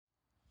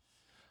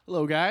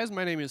Hello, guys.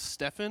 My name is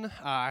Stefan.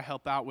 I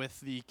help out with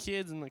the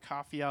kids and the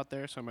coffee out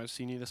there, so I might have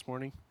seen you this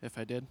morning. If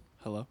I did,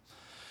 hello.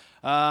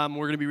 We're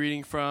going to be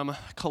reading from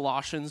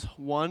Colossians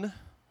 1,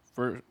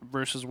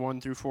 verses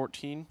 1 through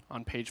 14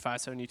 on page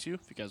 572.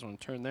 If you guys want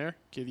to turn there,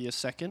 give you a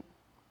second.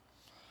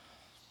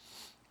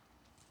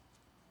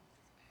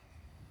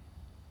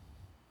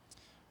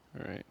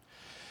 All right.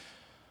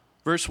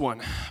 Verse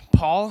 1,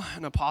 Paul,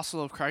 an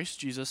apostle of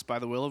Christ Jesus by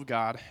the will of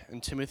God,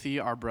 and Timothy,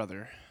 our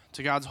brother,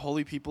 to God's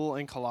holy people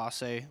in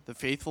Colossae, the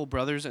faithful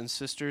brothers and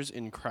sisters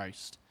in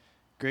Christ,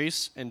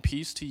 grace and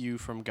peace to you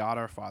from God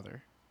our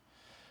Father.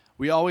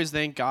 We always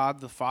thank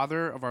God, the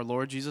Father of our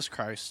Lord Jesus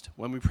Christ,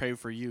 when we pray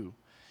for you,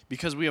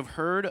 because we have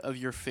heard of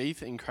your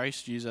faith in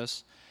Christ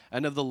Jesus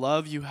and of the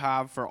love you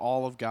have for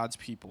all of God's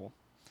people.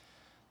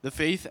 The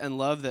faith and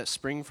love that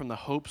spring from the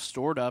hope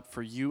stored up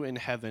for you in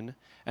heaven,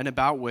 and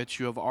about which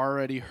you have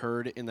already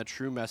heard in the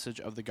true message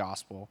of the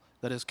gospel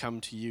that has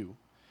come to you.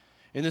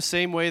 In the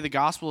same way, the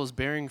gospel is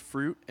bearing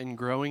fruit and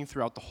growing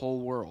throughout the whole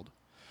world,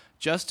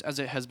 just as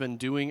it has been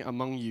doing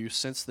among you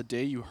since the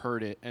day you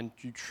heard it and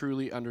you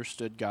truly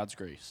understood God's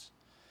grace.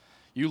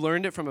 You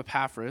learned it from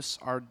Epaphras,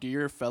 our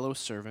dear fellow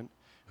servant,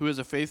 who is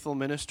a faithful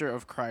minister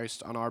of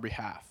Christ on our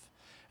behalf,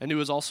 and who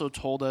has also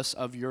told us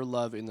of your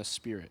love in the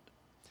Spirit.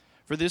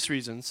 For this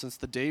reason, since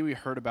the day we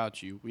heard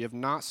about you, we have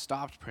not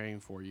stopped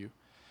praying for you.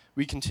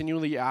 We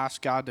continually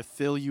ask God to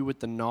fill you with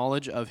the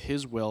knowledge of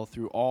his will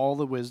through all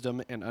the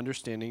wisdom and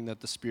understanding that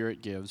the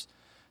Spirit gives,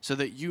 so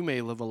that you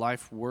may live a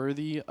life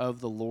worthy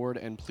of the Lord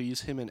and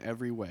please him in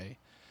every way,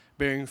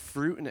 bearing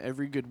fruit in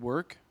every good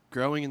work,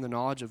 growing in the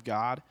knowledge of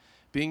God,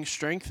 being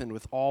strengthened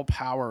with all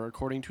power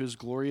according to his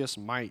glorious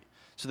might,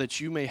 so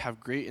that you may have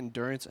great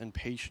endurance and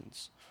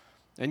patience,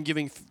 and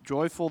giving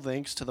joyful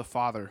thanks to the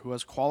Father who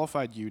has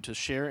qualified you to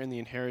share in the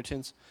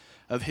inheritance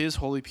of his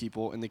holy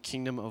people in the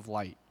kingdom of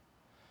light.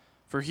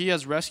 For he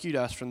has rescued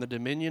us from the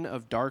dominion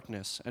of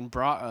darkness and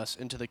brought us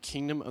into the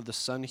kingdom of the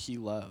Son he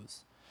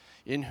loves,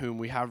 in whom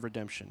we have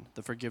redemption,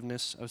 the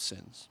forgiveness of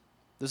sins.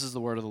 This is the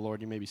word of the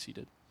Lord. You may be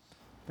seated.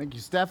 Thank you,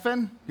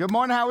 Stefan. Good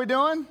morning. How are we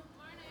doing?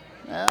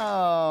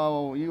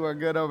 Oh, you are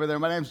good over there.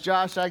 My name's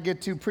Josh. I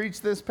get to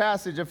preach this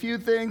passage. A few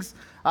things.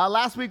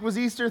 Last week was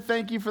Easter.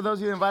 Thank you for those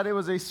of you invited. It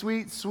was a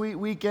sweet, sweet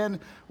weekend.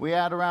 We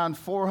had around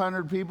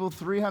 400 people,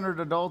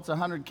 300 adults,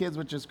 100 kids,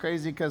 which is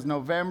crazy because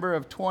November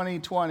of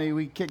 2020,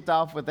 we kicked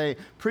off with a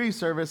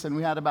pre-service and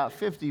we had about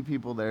 50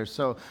 people there.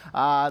 So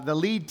the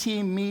lead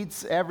team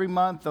meets every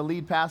month, the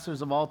lead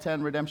pastors of all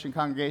 10 Redemption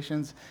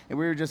congregations, and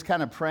we were just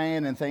kind of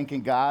praying and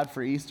thanking God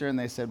for Easter, and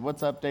they said,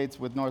 what's updates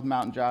with North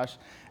Mountain, Josh?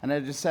 And I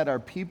just said, our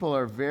people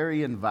are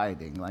very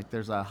inviting. Like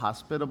there's a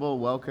hospitable,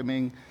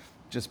 welcoming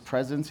just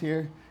presence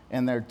here.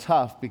 And they're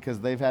tough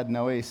because they've had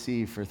no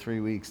AC for 3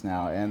 weeks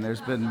now. And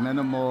there's been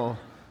minimal.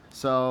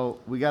 So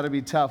we got to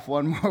be tough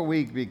one more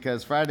week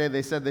because Friday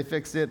they said they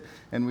fixed it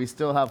and we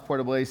still have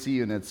portable AC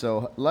units.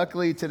 So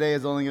luckily today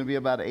is only going to be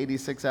about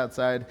 86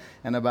 outside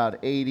and about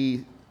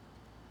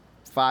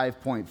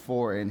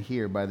 85.4 in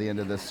here by the end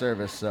of this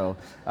service. So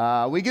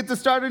we get to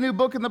start a new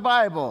book in the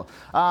Bible.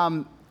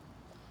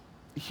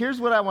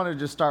 Here's what I want to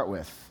just start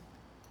with.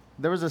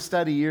 There was a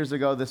study years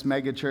ago, this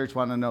mega church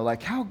wanted to know,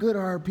 like, how good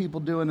are our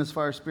people doing as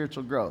far as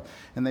spiritual growth?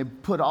 And they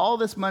put all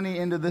this money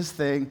into this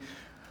thing.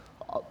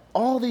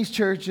 All these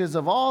churches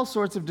of all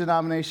sorts of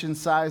denominations,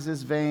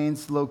 sizes,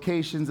 veins,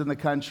 locations in the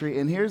country.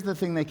 And here's the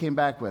thing they came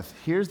back with.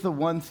 Here's the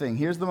one thing.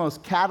 Here's the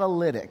most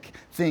catalytic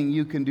thing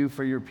you can do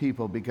for your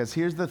people. Because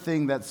here's the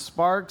thing that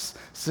sparks,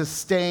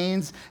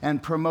 sustains,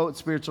 and promotes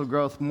spiritual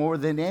growth more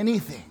than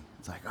anything.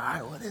 It's like, all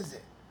right, what is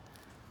it?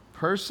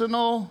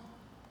 Personal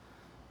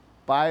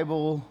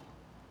Bible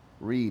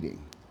reading.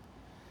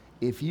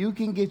 If you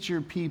can get your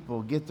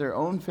people, get their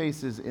own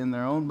faces in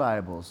their own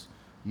Bibles,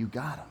 you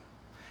got them.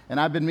 And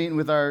I've been meeting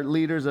with our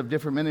leaders of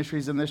different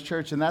ministries in this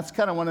church, and that's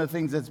kind of one of the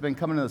things that's been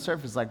coming to the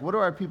surface. Like, what do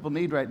our people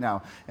need right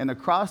now? And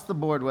across the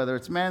board, whether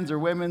it's men's or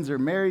women's or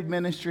married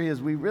ministry,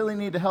 is we really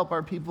need to help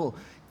our people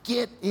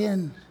get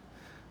in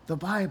the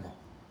Bible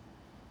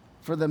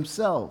for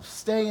themselves.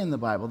 Stay in the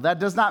Bible. That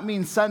does not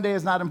mean Sunday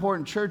is not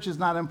important, church is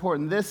not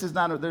important, this is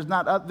not,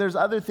 there's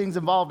other things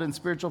involved in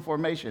spiritual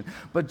formation.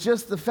 But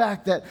just the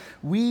fact that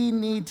we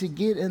need to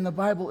get in the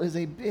Bible is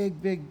a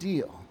big, big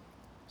deal.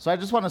 So I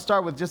just want to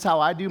start with just how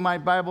I do my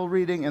Bible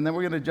reading, and then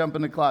we're going to jump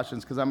into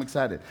Colossians because I'm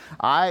excited.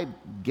 I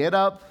get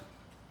up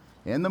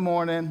in the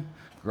morning,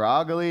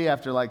 groggily,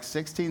 after like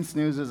 16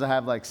 snoozes. I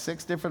have like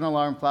 6 different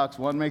alarm clocks.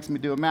 One makes me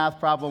do a math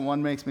problem.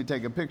 One makes me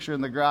take a picture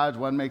in the garage.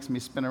 One makes me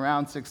spin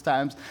around 6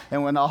 times.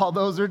 And when all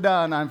those are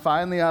done, I'm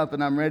finally up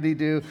and I'm ready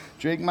to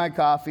drink my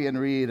coffee and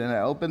read. And I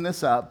open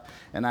this up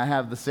and I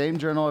have the same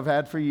journal I've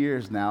had for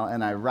years now.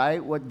 And I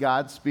write what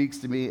God speaks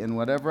to me in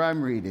whatever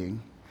I'm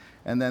reading.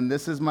 And then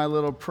this is my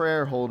little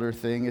prayer holder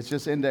thing. It's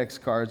just index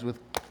cards with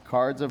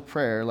cards of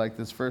prayer. Like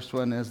this first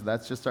one is,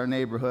 that's just our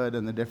neighborhood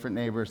and the different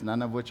neighbors,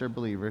 none of which are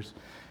believers.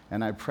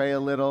 And I pray a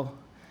little,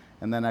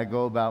 and then I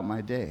go about my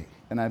day.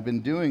 And I've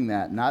been doing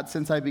that, not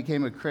since I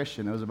became a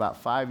Christian. It was about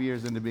 5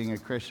 years into being a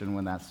Christian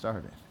when that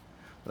started.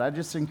 But I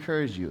just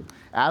encourage you,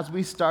 as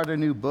we start a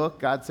new book,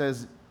 God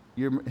says,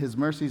 His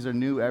mercies are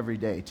new every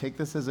day. Take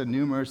this as a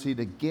new mercy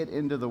to get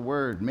into the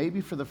Word,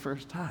 maybe for the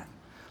first time.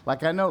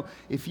 Like, I know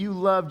if you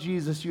love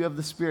Jesus, you have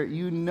the Spirit,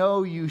 you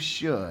know you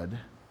should.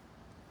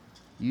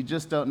 You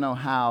just don't know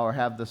how or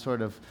have the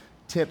sort of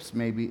tips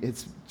maybe.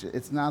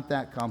 It's not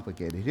that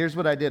complicated. Here's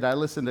what I did. I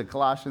listened to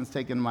Colossians,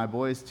 taking my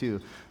boys to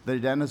the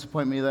dentist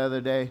appointment the other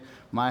day.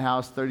 My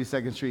house,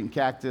 32nd Street and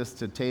Cactus,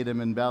 to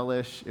Tatum and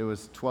Bellish. It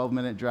was a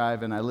 12-minute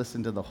drive, and I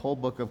listened to the whole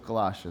book of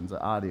Colossians,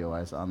 audio. I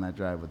was on that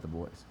drive with the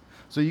boys.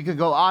 So you could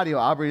go audio.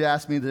 Aubrey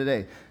asked me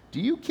today,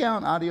 do you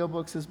count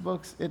audiobooks as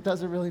books? It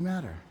doesn't really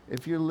matter.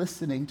 If you're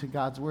listening to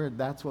God's Word,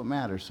 that's what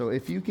matters. So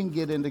if you can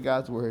get into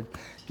God's Word,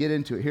 get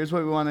into it. Here's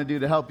what we want to do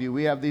to help you.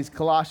 We have these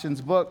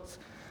Colossians books.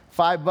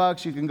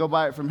 $5. You can go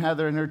buy it from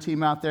Heather and her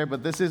team out there.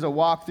 But this is a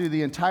walk through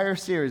the entire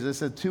series.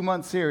 This is a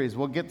 2-month series.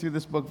 We'll get through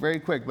this book very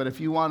quick. But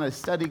if you want a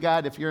study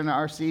guide, if you're in an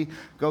RC,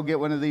 go get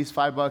one of these,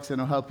 $5, and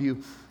it'll help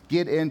you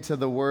get into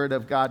the Word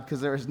of God.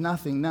 Because there is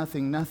nothing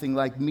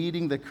like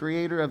meeting the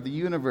Creator of the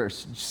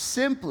universe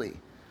simply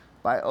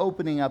by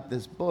opening up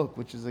this book,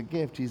 which is a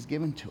gift He's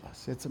given to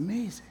us. It's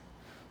amazing.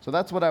 So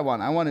that's what I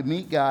want. I want to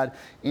meet God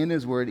in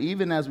His Word,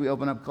 even as we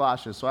open up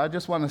Colossians. So I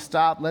just want to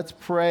stop. Let's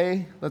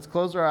pray. Let's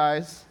close our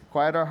eyes.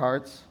 Quiet our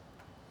hearts.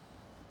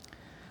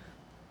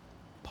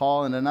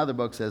 Paul in another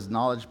book says,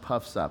 knowledge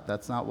puffs up.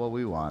 That's not what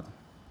we want.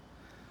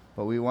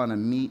 But we want to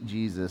meet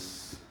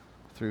Jesus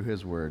through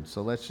His Word.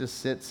 So let's just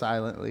sit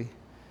silently.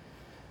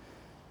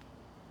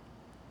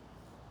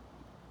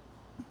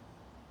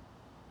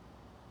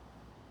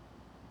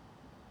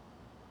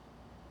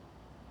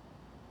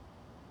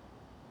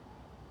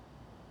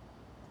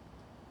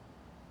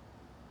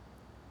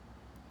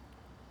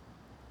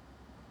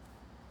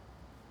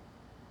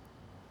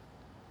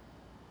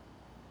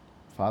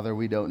 Father,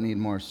 we don't need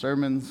more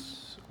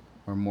sermons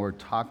or more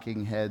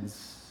talking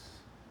heads.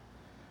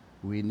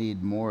 We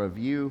need more of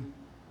you.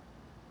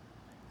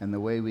 And the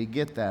way we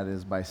get that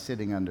is by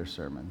sitting under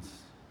sermons,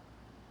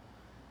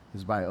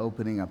 is by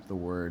opening up the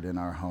Word in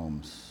our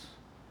homes.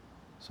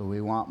 So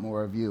we want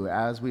more of you.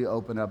 As we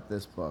open up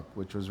this book,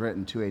 which was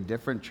written to a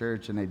different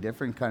church in a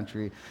different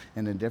country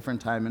in a different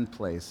time and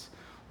place,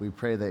 we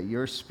pray that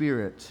your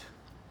Spirit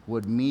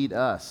would meet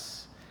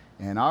us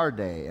in our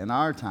day, in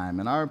our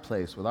time, in our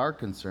place, with our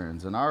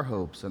concerns and our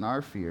hopes and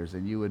our fears,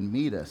 and you would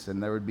meet us,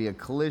 and there would be a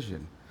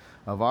collision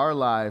of our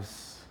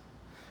lives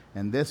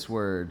and this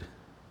Word,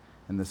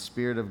 and the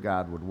Spirit of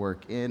God would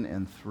work in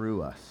and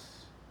through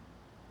us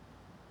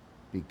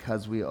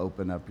because we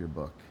open up your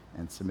book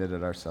and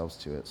submitted ourselves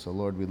to it. So,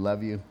 Lord, we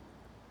love you.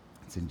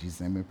 It's in Jesus'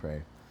 name we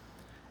pray.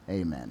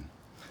 Amen.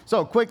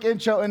 So, quick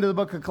intro into the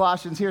book of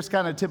Colossians. Here's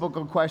kind of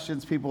typical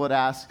questions people would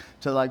ask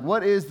to, like,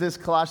 what is this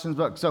Colossians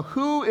book? So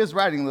who is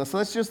writing this?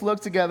 Let's just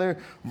look together,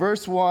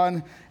 verse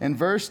 1 and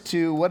verse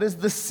 2. What is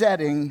the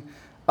setting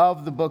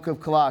of the book of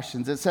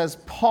Colossians? It says,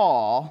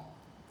 Paul,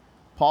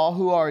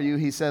 who are you?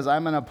 He says,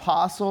 I'm an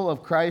apostle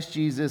of Christ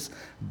Jesus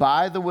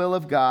by the will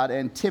of God,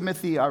 and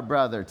Timothy, our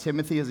brother.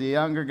 Timothy is a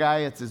younger guy.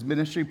 It's his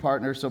ministry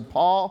partner. So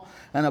Paul,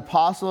 an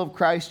apostle of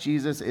Christ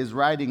Jesus, is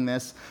writing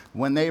this.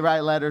 When they write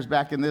letters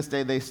back in this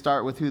day, they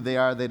start with who they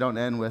are. They don't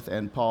end with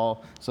 "and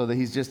Paul," so that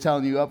he's just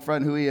telling you up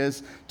front who he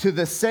is. To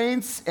the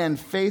saints and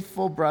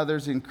faithful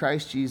brothers in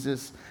Christ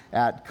Jesus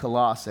at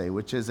Colossae,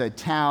 which is a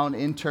town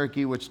in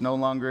Turkey which no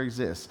longer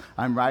exists.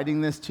 I'm writing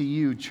this to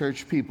you,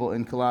 church people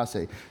in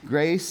Colossae.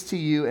 Grace to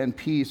you and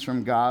peace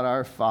from God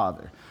our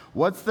Father.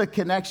 What's the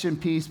connection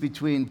piece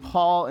between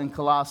Paul and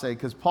Colossae?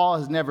 Because Paul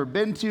has never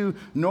been to,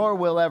 nor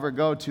will ever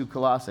go to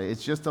Colossae.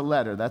 It's just a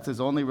letter. That's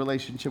his only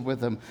relationship with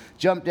him.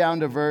 Jump down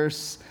to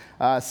verse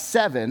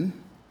 7.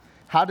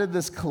 How did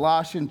this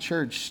Colossian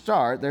church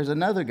start? There's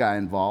another guy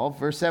involved.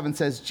 Verse 7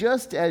 says,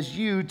 just as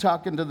you,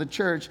 talking to the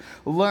church,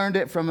 learned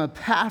it from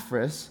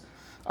Epaphras,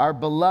 our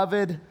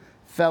beloved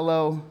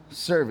fellow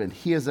servant.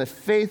 He is a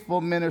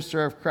faithful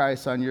minister of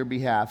Christ on your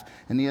behalf,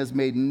 and he has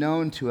made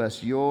known to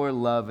us your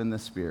love in the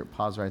Spirit.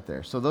 Pause right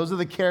there. So those are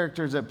the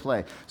characters at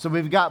play. So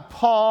we've got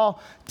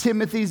Paul,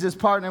 Timothy's his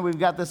partner, we've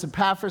got this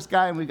Epaphras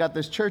guy, and we've got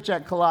this church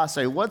at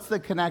Colossae. What's the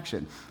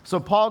connection? So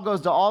Paul goes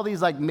to all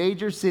these like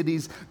major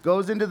cities,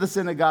 goes into the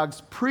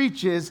synagogues,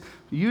 preaches,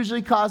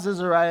 usually causes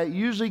a riot,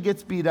 usually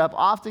gets beat up,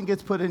 often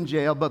gets put in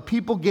jail, but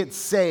people get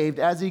saved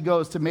as he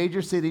goes to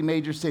major city,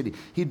 major city.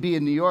 He'd be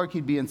in New York,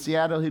 he'd be in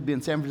Seattle, he'd be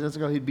in San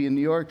Francisco, he'd be in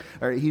New York,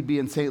 or he'd be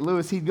in St.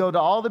 Louis. He'd go to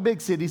all the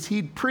big cities,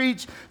 he'd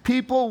preach,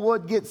 people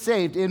would get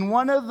saved. In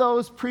one of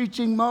those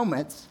preaching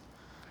moments,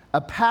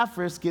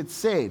 Epaphras gets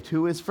saved,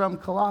 who is from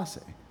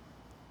Colossae.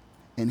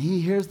 And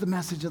he hears the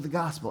message of the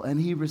gospel, and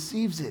he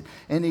receives it,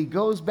 and he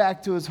goes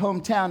back to his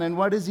hometown, and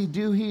what does he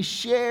do? He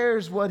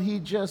shares what he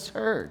just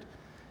heard.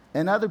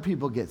 And other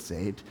people get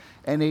saved,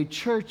 and a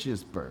church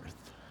is birthed.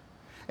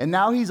 And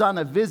now he's on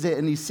a visit,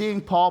 and he's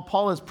seeing Paul.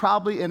 Paul is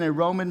probably in a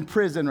Roman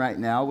prison right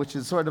now, which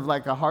is sort of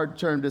like a hard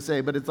term to say,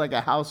 but it's like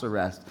a house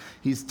arrest.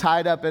 He's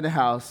tied up in a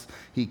house.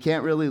 He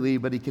can't really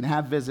leave, but he can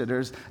have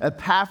visitors.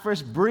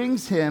 Epaphras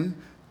brings him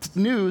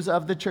news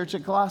of the church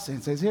at Colossae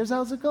and says, here's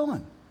how's it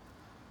going.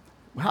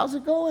 how's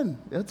it going?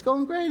 It's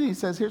going great. And he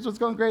says, here's what's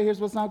going great, here's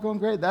what's not going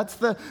great. That's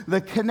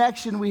the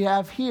connection we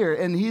have here.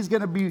 And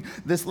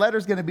this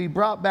letter's going to be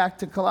brought back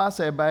to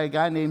Colossae by a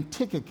guy named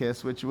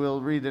Tychicus, which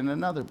we'll read in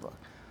another book.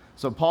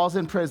 So Paul's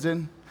in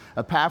prison.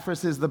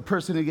 Epaphras is the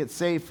person who gets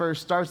saved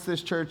first, starts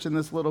this church in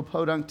this little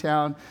podunk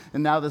town,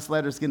 and now this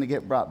letter's going to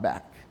get brought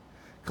back.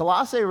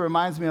 Colossae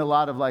reminds me a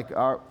lot of like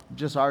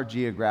our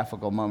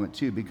geographical moment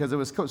too, because it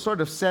was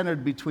sort of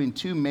centered between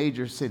two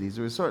major cities.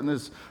 It was sort of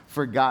this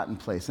forgotten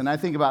place. And I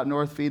think about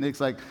North Phoenix,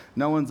 like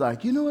no one's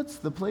like, what's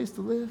the place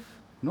to live?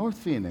 North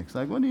Phoenix.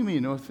 Like, what do you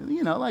mean North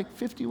Phoenix? Like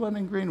 51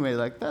 and Greenway.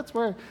 Like that's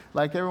where,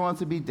 like everyone wants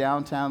to be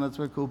downtown. That's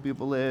where cool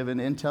people live.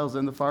 And Intel's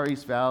in the Far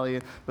East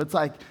Valley. But it's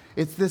like,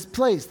 it's this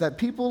place that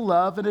people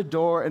love and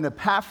adore. And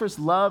Epaphras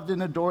loved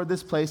and adored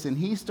this place. And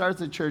he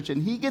starts a church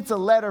and he gets a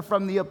letter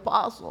from the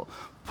apostle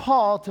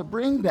Paul to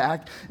bring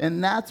back.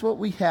 And that's what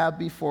we have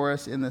before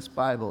us in this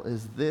Bible,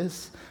 is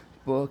this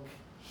book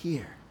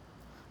here.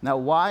 Now,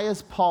 why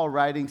is Paul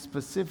writing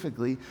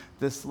specifically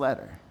this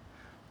letter?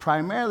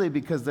 Primarily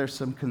because there's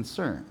some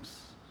concerns.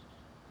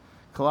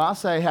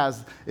 Colossae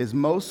is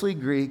mostly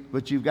Greek,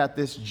 but you've got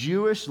this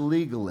Jewish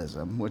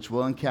legalism, which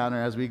we'll encounter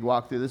as we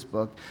walk through this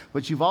book.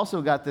 But you've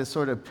also got this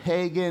sort of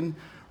pagan,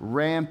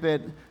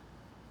 rampant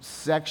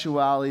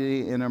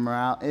sexuality and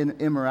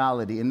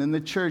immorality. And in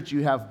the church,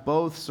 you have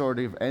both sort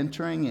of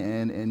entering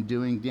in and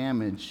doing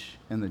damage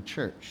in the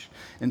church.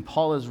 And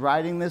Paul is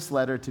writing this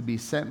letter to be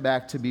sent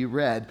back to be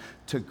read,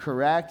 to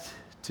correct,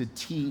 to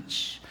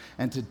teach,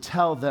 and to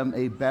tell them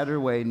a better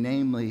way,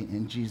 namely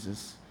in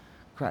Jesus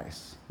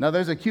Christ. Now,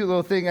 there's a cute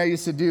little thing I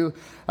used to do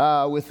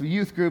with the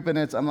youth group, and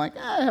I'm like,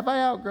 have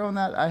I outgrown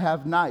that? I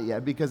have not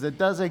yet, because it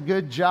does a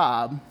good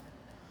job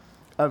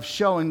of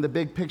showing the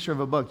big picture of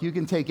a book. You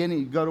can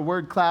go to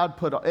word cloud,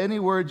 put any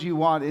words you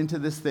want into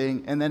this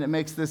thing, and then it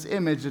makes this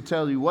image to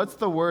tell you what's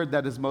the word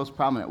that is most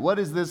prominent. What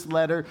is this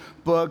letter,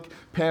 book,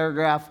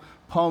 paragraph,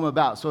 poem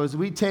about? So as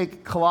we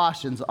take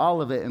Colossians,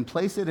 all of it, and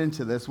place it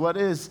into this, what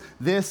is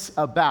this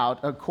about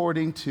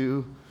according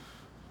to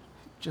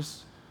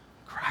just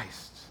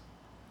Christ?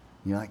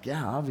 And you're like,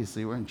 yeah,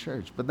 obviously we're in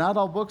church. But not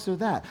all books are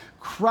that.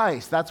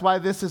 Christ, that's why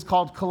this is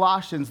called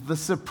Colossians, the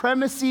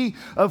supremacy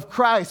of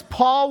Christ.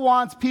 Paul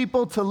wants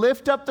people to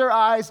lift up their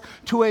eyes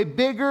to a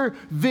bigger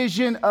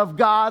vision of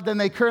God than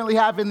they currently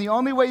have. And the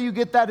only way you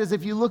get that is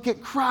if you look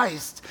at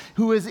Christ,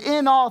 who is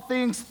in all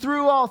things,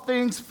 through all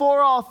things, for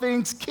all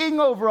things,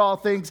 king over all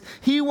things.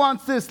 He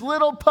wants this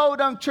little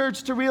podunk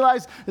church to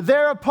realize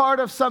they're a part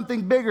of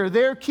something bigger.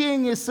 Their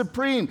king is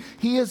supreme.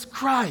 He is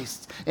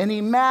Christ. And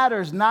he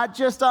matters not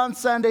just on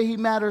Sunday, he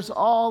matters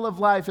all of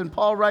life. And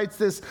Paul writes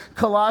this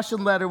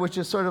Colossian letter, which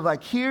is sort of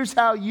like, here's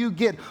how you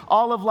get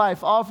all of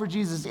life, all for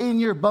Jesus in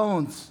your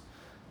bones,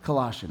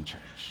 Colossian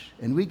church.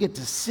 And we get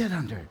to sit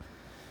under it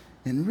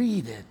and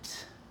read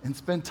it and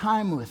spend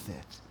time with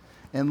it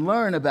and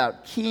learn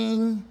about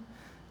King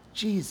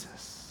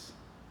Jesus.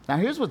 Now,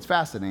 here's what's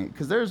fascinating,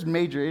 because there's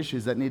major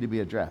issues that need to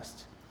be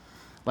addressed.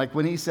 Like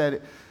when he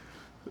said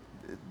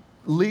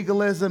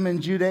legalism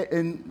in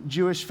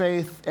Jewish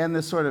faith and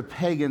this sort of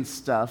pagan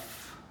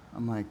stuff,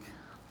 I'm like,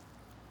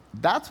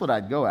 that's what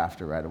I'd go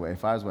after right away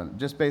if I was one,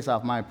 just based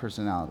off my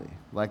personality.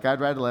 Like I'd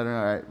write a letter,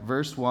 all right,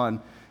 verse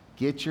 1,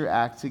 get your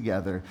act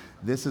together.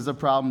 This is a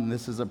problem,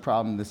 this is a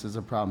problem, this is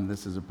a problem,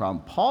 this is a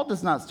problem. Paul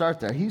does not start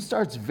there. He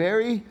starts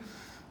very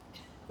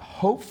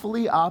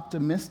hopefully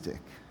optimistic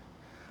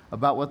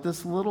about what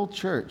this little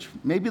church,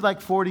 maybe like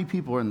 40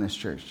 people are in this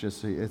church,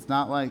 just so it's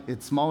not like,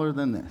 it's smaller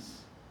than this.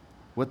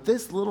 What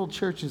this little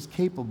church is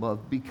capable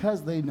of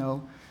because they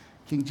know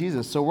King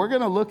Jesus. So we're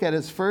going to look at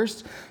his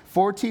first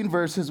 14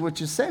 verses,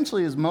 which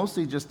essentially is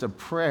mostly just a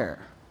prayer.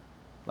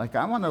 Like,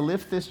 I want to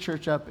lift this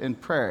church up in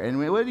prayer. And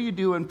what do you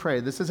do in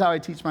prayer? This is how I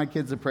teach my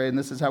kids to pray, and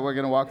this is how we're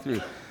going to walk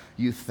through.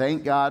 You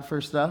thank God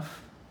for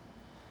stuff.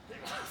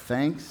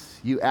 Thanks.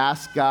 You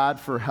ask God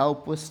for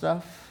help with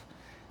stuff.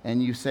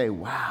 And you say,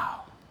 wow.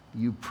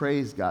 You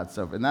praise God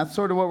stuff. And that's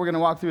sort of what we're going to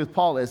walk through with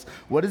Paul is,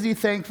 what is he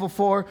thankful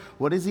for?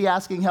 What is he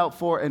asking help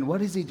for? And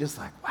what is he just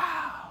like, wow.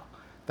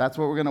 That's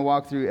what we're going to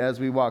walk through as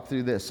we walk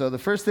through this. So the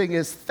first thing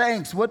is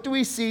thanks. What do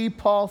we see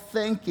Paul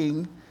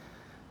thanking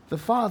the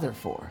Father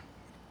for?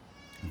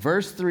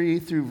 Verse 3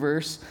 through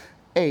verse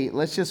 8.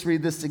 Let's just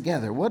read this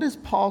together. What is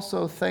Paul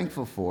so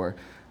thankful for?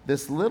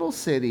 This little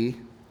city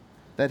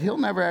that he'll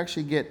never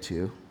actually get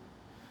to.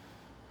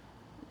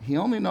 He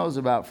only knows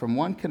about from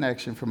one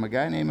connection from a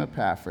guy named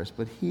Epaphras,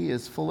 but he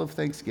is full of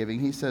thanksgiving.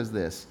 He says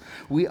this,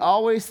 we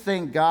always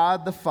thank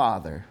God the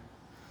Father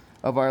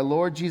of our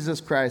Lord Jesus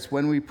Christ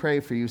when we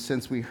pray for you,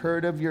 since we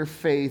heard of your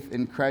faith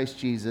in Christ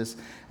Jesus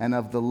and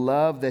of the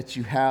love that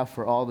you have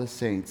for all the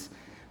saints,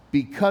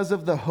 because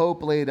of the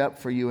hope laid up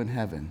for you in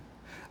heaven.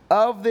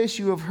 Of this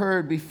you have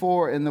heard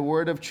before in the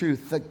word of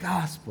truth, the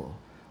gospel,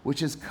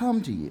 which has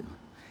come to you.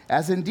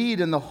 As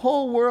indeed in the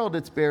whole world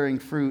it's bearing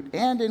fruit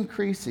and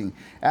increasing,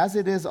 as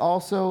it is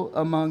also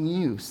among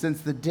you, since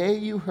the day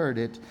you heard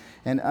it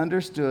and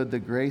understood the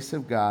grace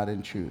of God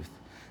in truth.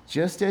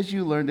 Just as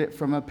you learned it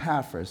from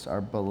Epaphras,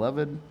 our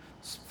beloved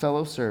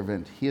fellow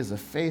servant, he is a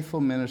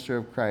faithful minister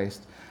of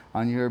Christ,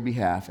 on your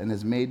behalf and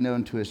has made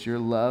known to us your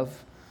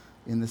love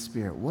in the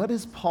Spirit. What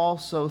is Paul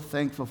so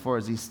thankful for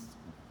as he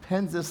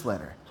pens this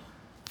letter?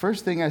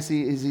 First thing I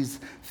see is he's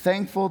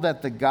thankful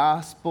that the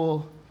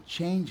gospel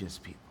changes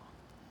people.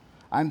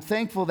 I'm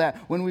thankful that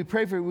when we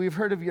pray for you, we've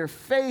heard of your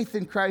faith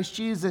in Christ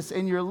Jesus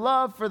and your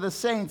love for the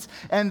saints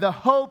and the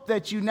hope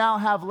that you now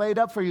have laid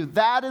up for you.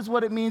 That is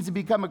what it means to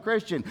become a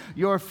Christian.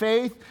 Your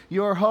faith,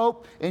 your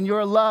hope, and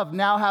your love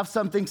now have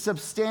something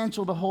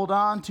substantial to hold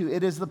on to.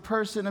 It is the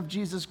person of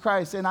Jesus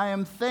Christ. And I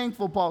am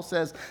thankful, Paul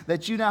says,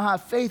 that you now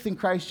have faith in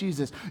Christ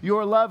Jesus.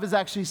 Your love is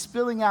actually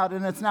spilling out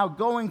and it's now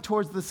going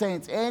towards the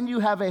saints. And you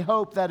have a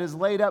hope that is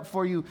laid up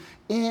for you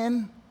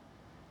in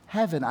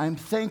heaven. I'm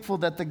thankful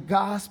that the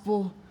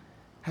gospel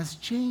has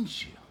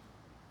changed you.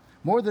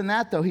 More than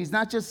that, though, he's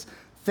not just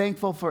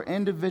thankful for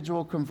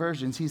individual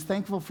conversions. He's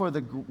thankful for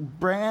the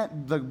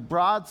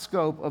broad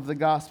scope of the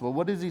gospel.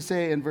 What does he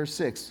say in verse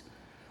 6?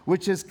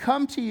 Which has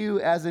come to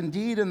you as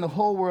indeed in the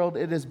whole world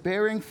it is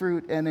bearing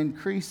fruit and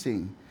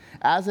increasing,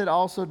 as it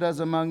also does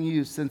among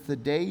you since the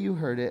day you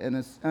heard it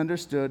and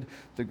understood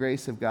the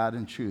grace of God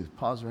in truth.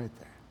 Pause right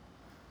there.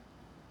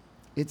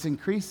 It's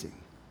increasing.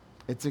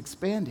 It's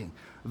expanding.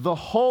 The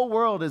whole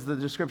world is the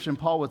description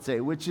Paul would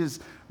say, which is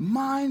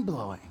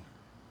mind-blowing.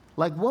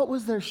 Like, what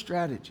was their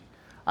strategy?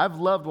 I've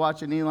loved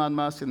watching Elon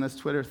Musk and this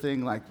Twitter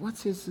thing. Like,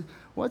 what's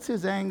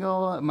his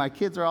angle? My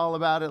kids are all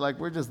about it. Like,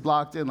 we're just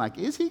locked in. Like,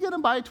 is he going to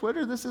buy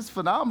Twitter? This is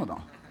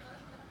phenomenal.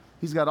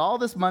 He's got all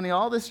this money,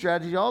 all this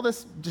strategy, all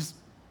this just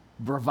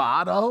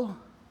bravado.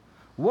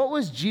 What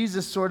was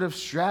Jesus' sort of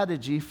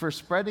strategy for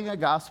spreading a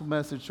gospel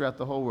message throughout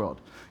the whole world?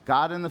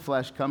 God in the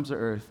flesh comes to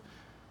earth,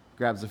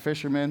 grabs a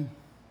fisherman,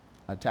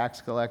 a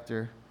tax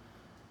collector,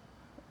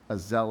 a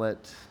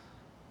zealot,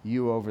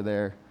 you over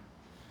there.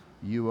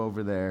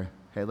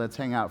 Hey, let's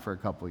hang out for a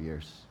couple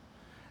years.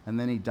 And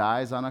then he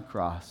dies on a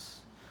cross,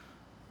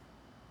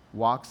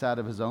 walks out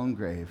of his own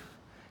grave,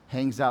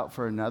 hangs out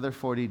for another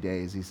 40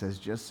 days. He says,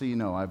 just so you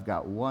know, I've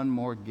got one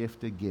more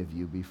gift to give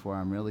you before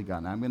I'm really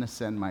gone. I'm going to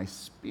send my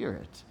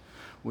Spirit,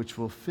 which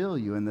will fill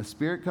you. And the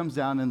Spirit comes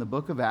down in the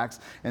book of Acts,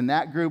 and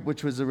that group,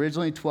 which was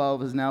originally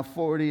 12, is now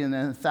 40, and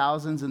then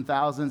thousands and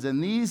thousands.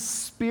 And these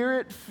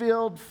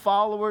Spirit-filled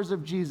followers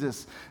of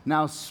Jesus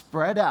now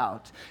spread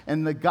out,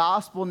 and the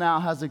gospel now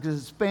has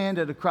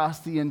expanded across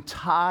the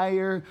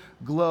entire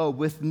globe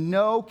with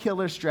no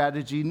killer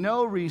strategy,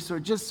 no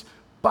resource, just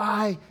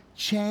by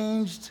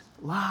changed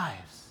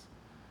lives.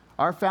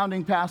 Our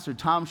founding pastor,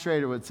 Tom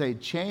Schrader, would say,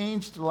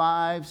 changed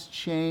lives,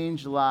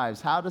 changed lives.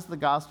 How does the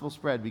gospel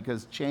spread?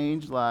 Because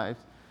changed lives,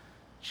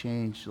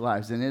 changed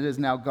lives. And it has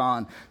now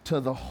gone to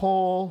the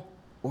whole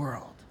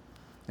world.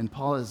 And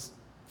Paul is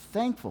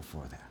thankful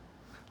for that.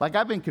 Like,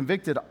 I've been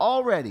convicted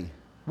already,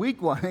 week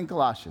 1 in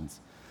Colossians,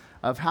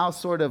 of how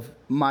sort of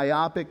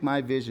myopic my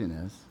vision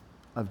is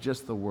of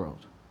just the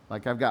world.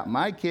 Like, I've got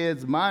my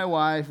kids, my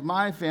wife,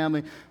 my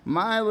family,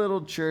 my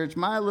little church,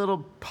 my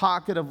little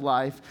pocket of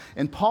life.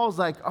 And Paul's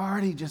like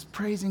already just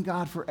praising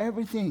God for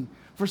everything,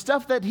 for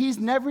stuff that he's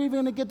never even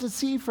going to get to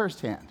see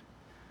firsthand.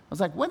 I was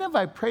like, when have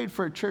I prayed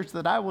for a church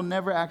that I will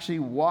never actually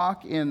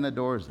walk in the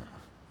doors of?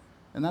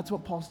 And that's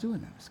what Paul's doing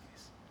in this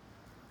case.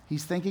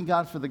 He's thanking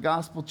God for the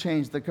gospel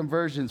change, the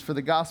conversions, for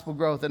the gospel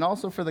growth, and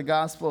also for the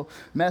gospel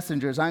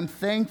messengers. I'm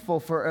thankful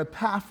for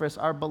Epaphras,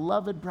 our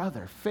beloved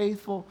brother,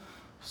 faithful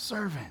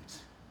servant,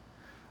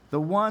 the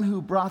one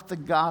who brought the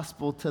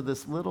gospel to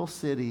this little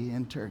city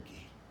in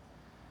Turkey.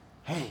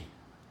 Hey,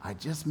 I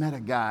just met a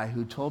guy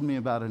who told me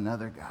about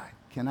another guy.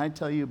 Can I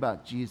tell you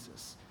about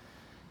Jesus?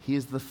 He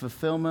is the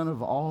fulfillment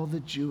of all the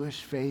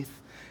Jewish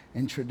faith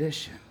and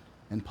tradition.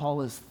 And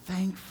Paul is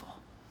thankful.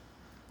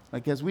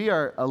 Like, as we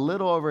are a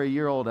little over a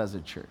year old as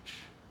a church,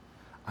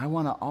 I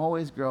want to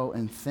always grow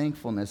in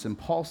thankfulness. And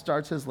Paul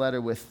starts his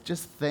letter with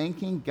just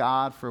thanking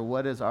God for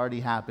what has already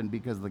happened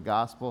because the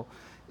gospel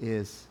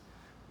is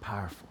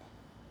powerful.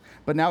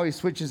 But now he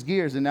switches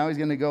gears, and now he's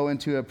going to go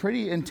into a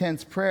pretty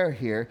intense prayer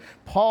here.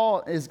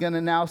 Paul is going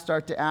to now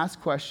start to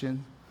ask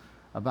questions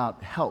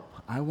about help.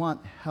 I want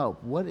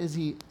help. What is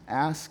he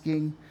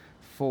asking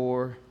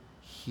for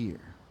here?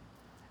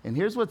 And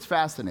here's what's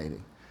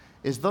fascinating,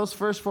 is those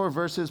first 4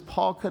 verses,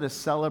 Paul could have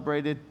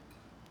celebrated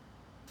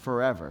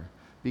forever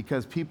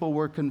because people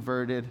were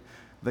converted,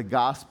 the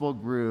gospel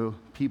grew,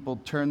 people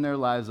turned their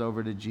lives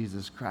over to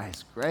Jesus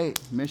Christ.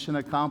 Great, mission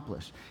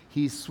accomplished.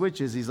 He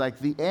switches. He's like,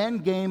 the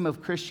end game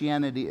of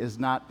Christianity is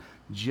not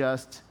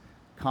just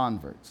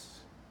converts.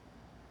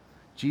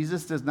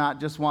 Jesus does not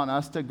just want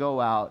us to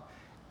go out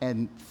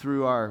and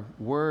through our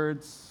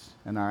words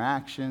and our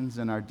actions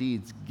and our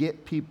deeds,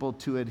 get people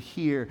to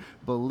adhere,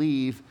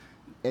 believe,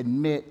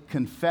 admit,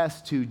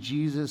 confess to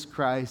Jesus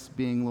Christ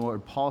being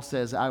Lord. Paul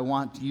says, I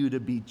want you to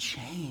be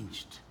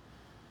changed.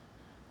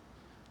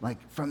 Like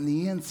from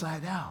the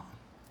inside out.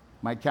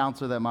 My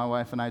counselor that my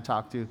wife and I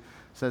talk to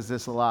says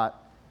this a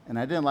lot, and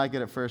I didn't like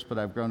it at first, but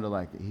I've grown to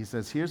like it. He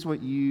says, here's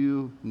what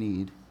you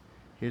need.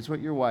 Here's what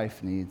your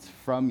wife needs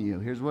from you.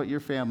 Here's what your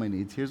family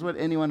needs. Here's what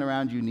anyone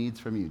around you needs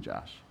from you,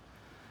 Josh.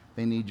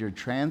 They need your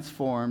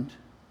transformed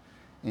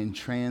and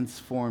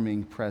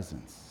transforming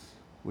presence.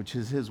 which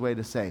is his way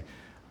to say,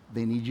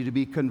 they need you to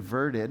be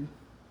converted,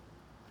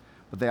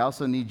 but they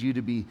also need you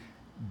to be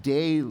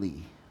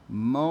daily,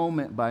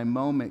 moment by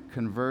moment,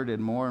 converted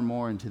more and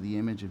more into the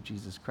image of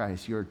Jesus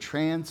Christ. You're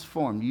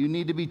transformed. You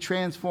need to be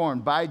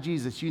transformed by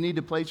Jesus. You need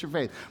to place your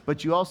faith,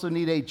 but you also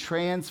need a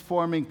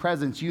transforming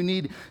presence. You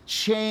need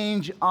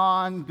change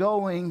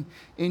ongoing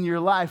in your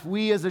life.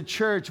 We as a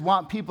church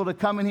want people to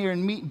come in here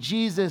and meet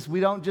Jesus. We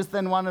don't just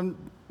then want to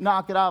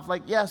knock it off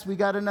like, yes, we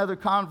got another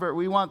convert.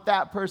 We want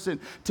that person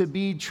to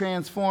be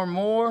transformed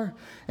more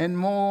and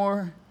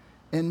more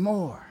and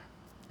more.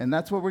 And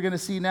that's what we're going to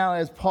see now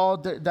as Paul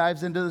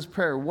dives into this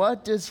prayer.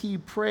 What does he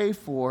pray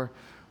for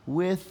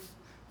with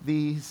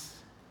these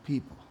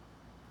people?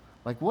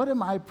 Like, what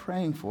am I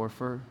praying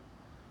for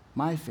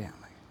my family?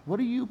 What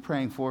are you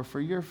praying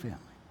for your family?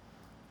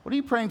 What are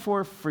you praying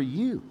for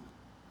you?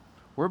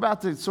 We're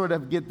about to sort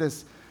of get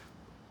this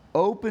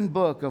open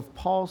book of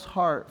Paul's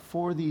heart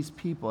for these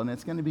people, and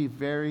it's going to be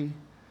very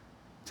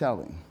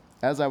telling.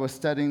 As I was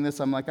studying this,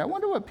 I'm like, I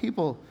wonder what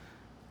people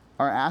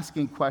are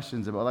asking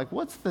questions about. Like,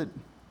 what's the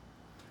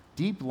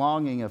deep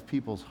longing of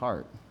people's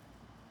heart?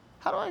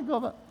 How do I go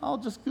about? I'll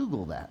just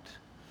Google that.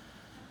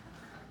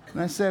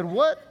 And I said,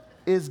 what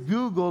is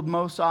Googled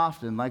most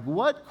often? Like,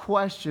 what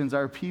questions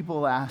are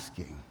people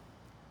asking?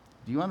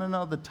 Do you want to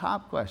know the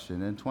top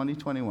question in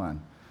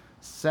 2021?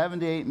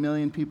 78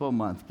 million people a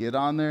month get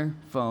on their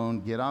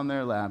phone, get on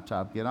their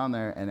laptop, get on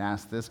there and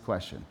ask this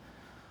question.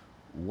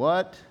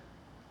 What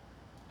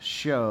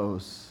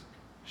shows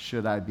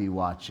should I be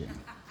watching?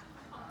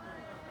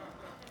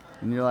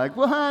 And you're like,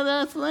 well,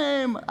 that's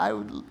lame. I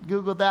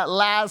Googled that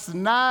last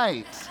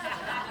night.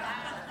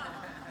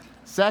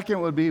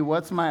 Second would be,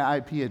 what's my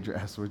IP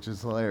address, which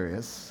is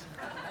hilarious.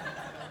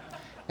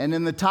 And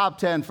in the top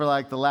 10 for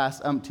like the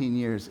last umpteen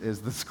years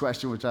is this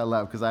question, which I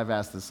love because I've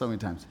asked this so many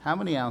times. How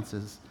many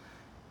ounces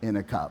in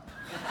a cup?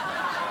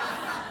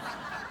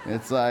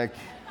 It's like,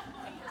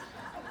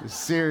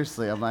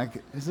 seriously, I'm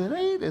like, is it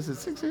 8? Is it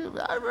 6?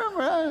 I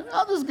remember,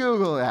 I'll just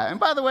Google that. And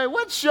by the way,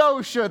 what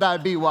show should I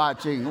be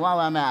watching while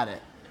I'm at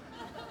it?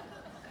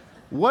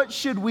 What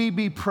should we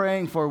be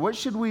praying for? What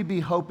should we be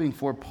hoping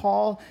for?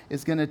 Paul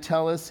is going to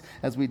tell us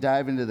as we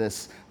dive into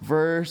this.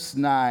 Verse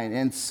 9,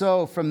 and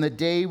so from the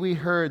day we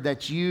heard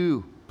that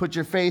you put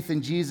your faith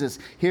in Jesus,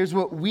 here's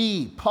what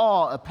we,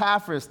 Paul,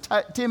 Epaphras,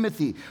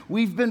 Timothy,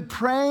 we've been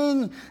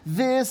praying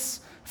this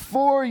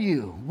for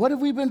you. What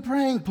have we been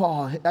praying,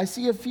 Paul? I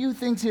see a few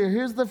things here.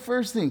 Here's the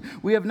first thing.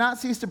 We have not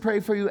ceased to pray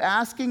for you,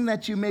 asking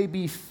that you may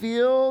be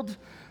filled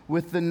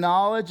with the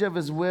knowledge of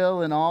his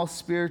will and all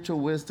spiritual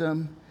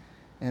wisdom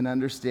and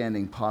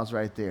understanding. Pause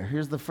right there.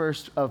 Here's the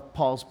first of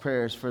Paul's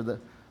prayers for the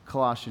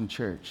Colossian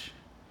church.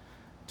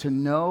 To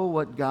know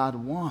what God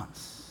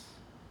wants.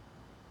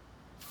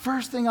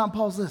 First thing on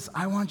Paul's list,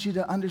 I want you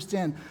to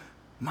understand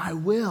my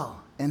will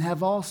and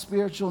have all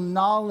spiritual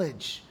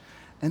knowledge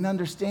and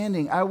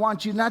understanding. I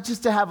want you not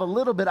just to have a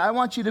little bit, I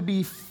want you to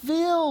be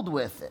filled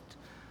with it.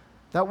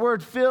 That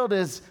word filled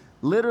is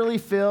literally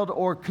filled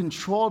or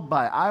controlled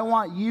by. I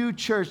want you,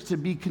 church, to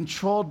be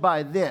controlled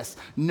by this,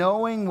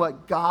 knowing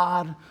what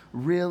God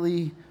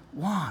really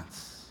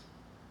wants.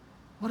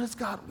 What does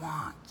God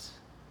want?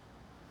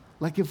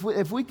 Like if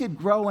we could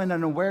grow in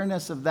an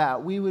awareness of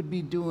that, we would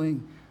be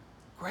doing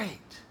great.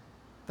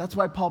 That's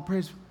why Paul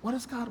prays, what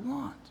does God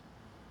want?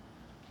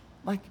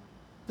 Like,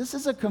 this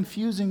is a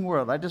confusing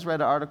world. I just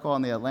read an article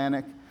on The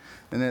Atlantic,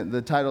 and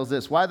the title is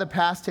this: Why the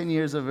Past 10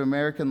 Years of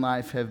American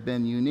Life Have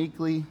Been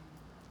Uniquely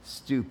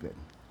Stupid.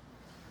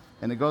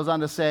 And it goes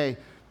on to say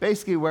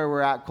basically where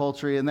we're at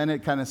culturally, and then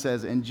it kind of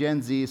says in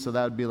Gen Z, so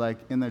that would be like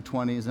in their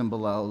 20s and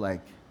below,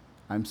 like,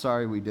 I'm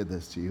sorry we did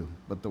this to you,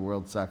 but the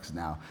world sucks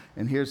now.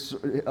 And here's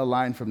a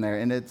line from there,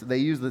 and they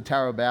use the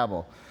Tower of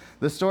Babel.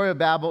 The story of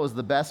Babel is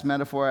the best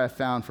metaphor I've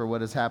found for what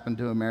has happened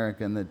to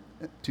America in the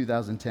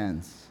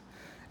 2010s.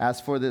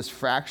 As for this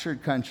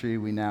fractured country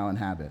we now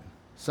inhabit,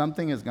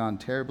 something has gone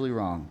terribly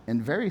wrong,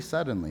 and very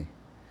suddenly.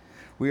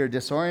 We are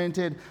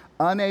disoriented,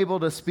 unable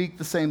to speak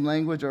the same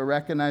language or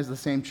recognize the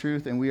same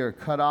truth, and we are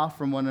cut off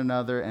from one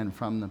another and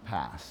from the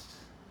past.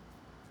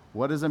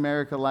 What is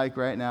America like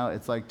right now?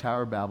 It's like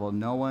Tower of Babel.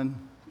 No one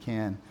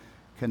can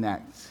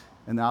connect.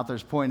 And the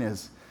author's point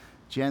is,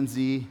 Gen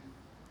Z,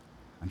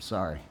 I'm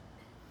sorry.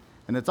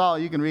 And it's all,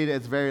 you can read it,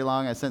 it's very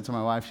long. I sent it to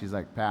my wife, she's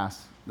like,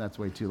 pass, that's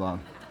way too long.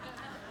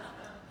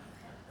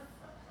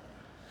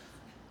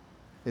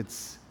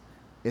 It's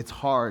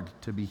hard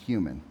to be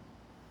human.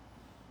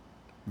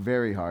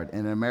 Very hard.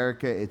 And in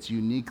America, it's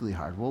uniquely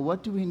hard. Well,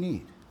 what do we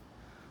need?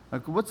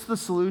 Like, what's the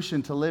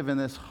solution to live in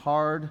this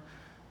hard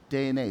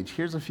day and age?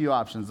 Here's a few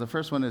options. The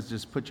first one is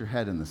just put your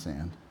head in the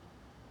sand.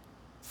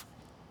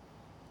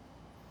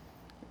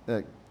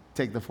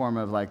 Take the form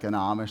of like an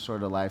Amish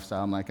sort of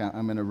lifestyle. I'm like,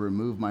 I'm going to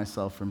remove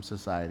myself from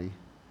society.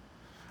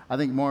 I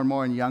think more and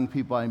more in young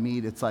people I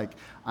meet, it's like,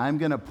 I'm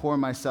going to pour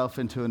myself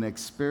into an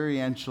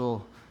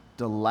experiential,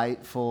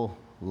 delightful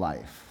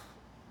life.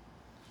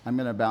 I'm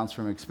going to bounce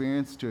from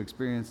experience to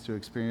experience to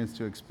experience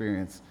to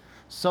experience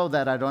so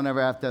that I don't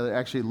ever have to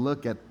actually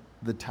look at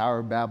the Tower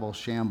of Babel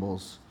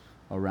shambles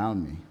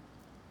around me.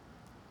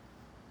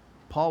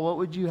 Paul, what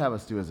would you have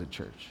us do as a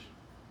church?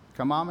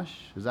 Come Amish?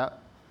 Is that,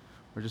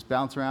 or just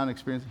bounce around,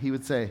 experience? He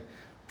would say,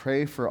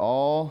 pray for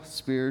all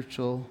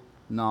spiritual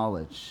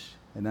knowledge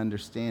and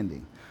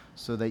understanding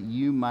so that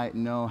you might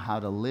know how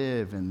to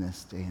live in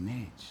this day and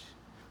age,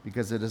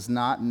 because it is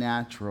not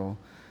natural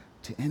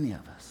to any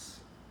of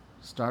us.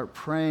 Start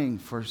praying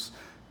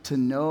to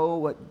know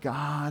what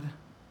God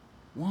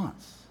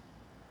wants.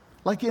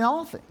 Like in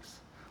all things.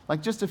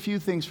 Like just a few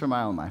things from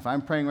my own life.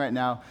 I'm praying right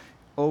now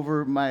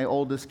over my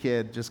oldest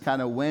kid, just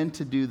kind of when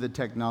to do the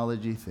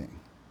technology thing.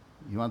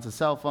 He wants a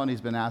cell phone. He's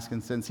been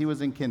asking since he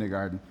was in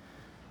kindergarten.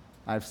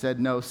 I've said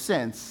no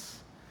since.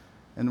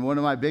 And one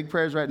of my big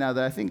prayers right now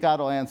that I think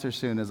God will answer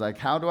soon is like,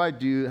 how do I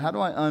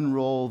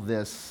unroll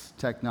this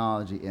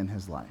technology in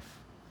his life?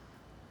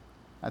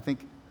 I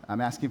think I'm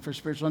asking for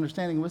spiritual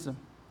understanding, wisdom,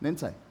 and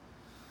insight.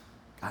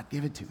 God,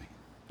 give it to me.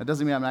 That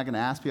doesn't mean I'm not going to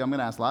ask you. I'm going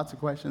to ask lots of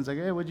questions like,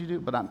 hey, what'd you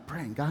do? But I'm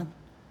praying, God.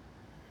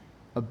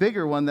 A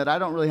bigger one that I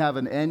don't really have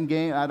an end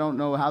game. I don't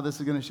know how this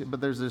is going to but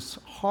there's this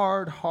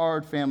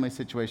hard family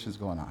situations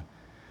going on.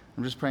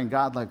 I'm just praying,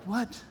 God, like,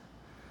 what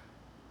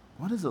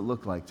does it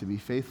look like to be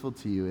faithful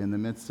to you in the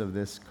midst of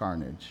this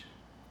carnage?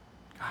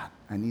 God,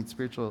 I need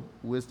spiritual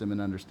wisdom and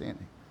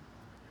understanding.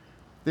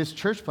 This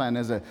church plan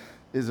is a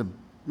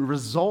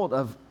result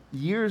of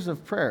years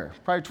of prayer.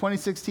 Probably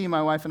 2016,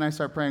 my wife and I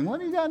start praying, what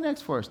do you got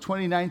next for us?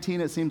 2019,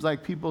 it seems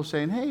like people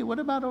saying, hey, what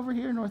about over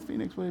here in North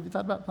Phoenix? What have you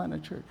thought about planting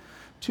a church?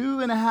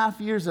 2.5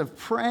 years of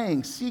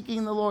praying,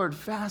 seeking the Lord,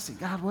 fasting.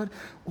 God,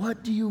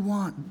 what do you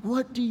want?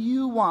 What do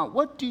you want?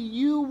 What do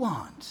you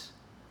want?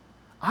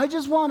 I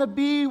just want to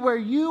be where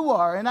you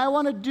are, and I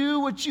want to do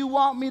what you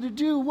want me to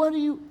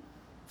do.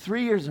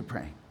 3 years of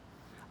praying.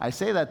 I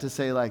say that to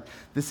say, like,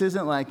 this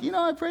isn't like,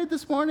 I prayed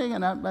this morning,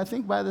 and I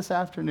think by this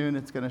afternoon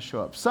it's going to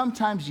show up.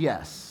 Sometimes,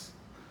 yes.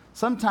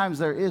 Sometimes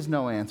there is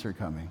no answer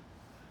coming.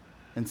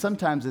 And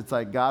sometimes it's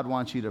like God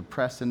wants you to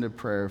press into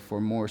prayer for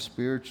more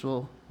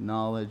spiritual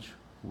knowledge,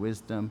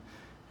 wisdom,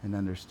 and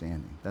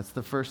understanding. That's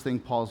the first thing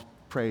Paul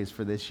prays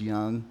for this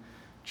young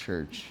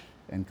church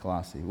in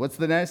Colossae. What's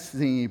the next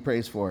thing he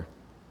prays for?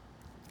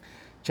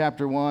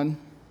 Chapter 1,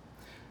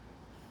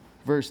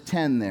 verse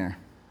 10 there.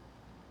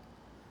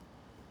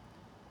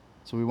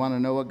 So we want to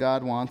know what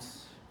God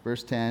wants,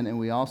 verse 10, and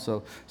we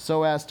also,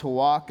 so as to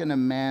walk in a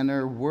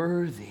manner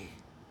worthy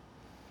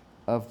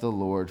of the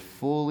Lord,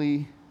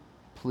 fully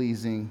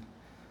pleasing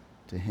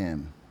to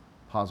him.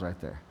 Pause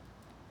right there.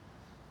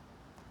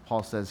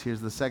 Paul says,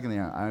 here's the second thing.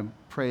 I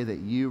pray that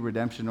you,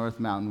 Redemption North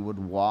Mountain, would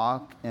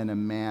walk in a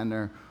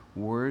manner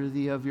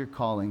worthy of your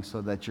calling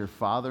so that your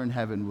Father in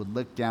heaven would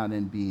look down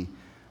and be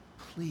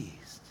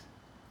pleased.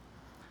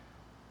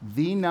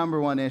 The number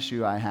one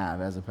issue I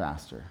have as a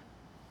pastor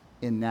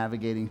in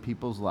navigating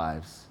people's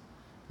lives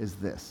is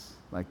this.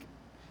 Like,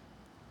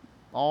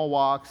 all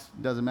walks,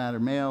 doesn't matter,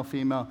 male,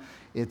 female,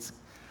 it's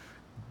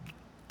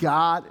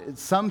God,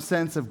 some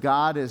sense of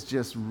God is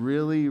just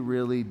really,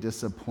 really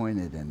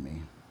disappointed in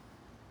me.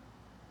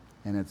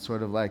 And it's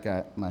sort of like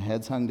my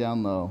head's hung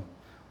down low.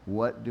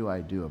 What do I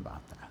do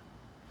about that?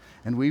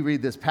 And we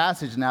read this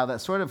passage now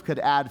that sort of could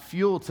add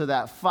fuel to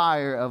that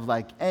fire of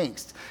like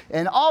angst.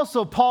 And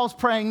also Paul's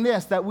praying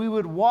this, that we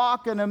would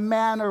walk in a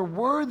manner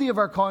worthy of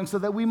our calling so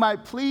that we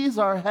might please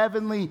our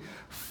heavenly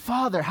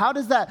Father. How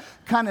does that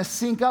kind of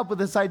sync up with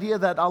this idea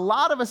that a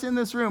lot of us in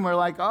this room are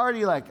like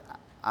already like,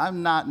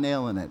 I'm not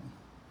nailing it.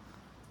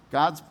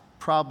 God's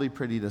probably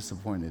pretty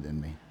disappointed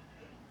in me.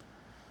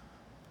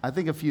 I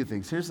think a few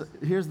things.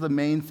 Here's the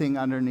main thing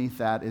underneath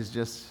that is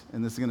just,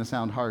 and this is going to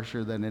sound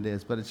harsher than it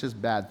is, but it's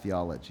just bad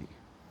theology.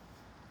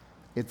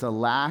 It's a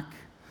lack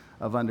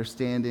of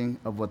understanding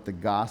of what the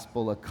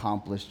gospel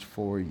accomplished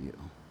for you.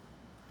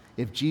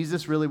 If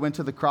Jesus really went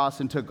to the cross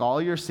and took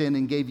all your sin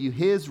and gave you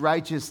his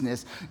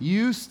righteousness,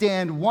 you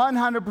stand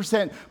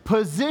 100%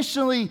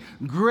 positionally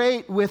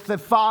great with the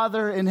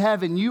Father in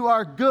heaven. You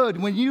are good.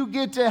 When you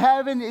get to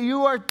heaven,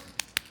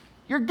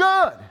 you're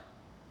good.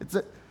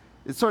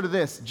 It's sort of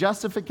this: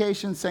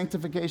 justification,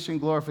 sanctification,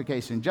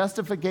 glorification.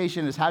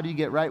 Justification is how do you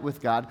get right with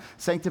God.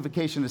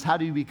 Sanctification is how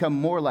do you become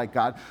more like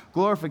God.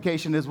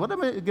 Glorification is what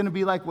am I going to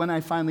be like when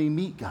I finally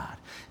meet God.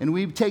 And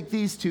we take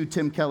these two,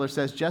 Tim Keller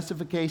says,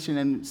 justification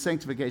and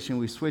sanctification,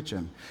 we switch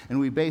them. And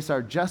we base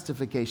our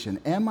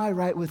justification, am I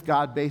right with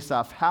God, based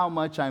off how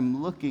much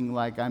I'm looking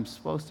like I'm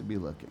supposed to be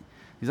looking.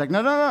 He's like,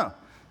 no.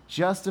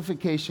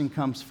 Justification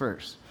comes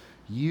first.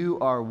 You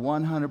are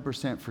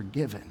 100%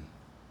 forgiven.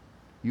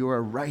 You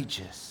are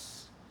righteous.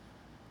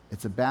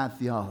 It's a bad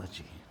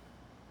theology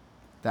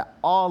that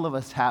all of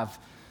us have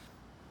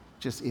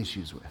just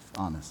issues with,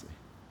 honestly.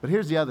 But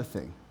here's the other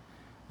thing,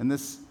 and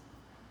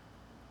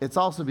it's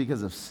also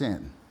because of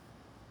sin.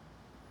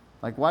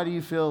 Like, why do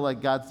you feel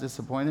like God's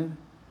disappointed?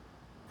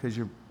 Because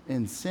you're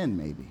in sin,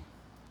 maybe.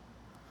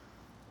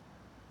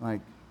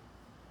 Like,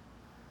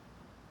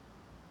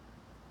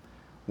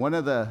 one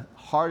of the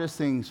hardest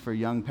things for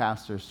young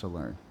pastors to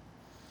learn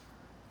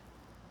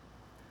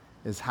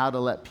is how to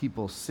let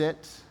people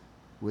sit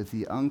with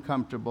the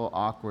uncomfortable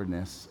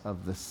awkwardness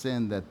of the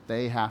sin that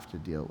they have to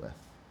deal with,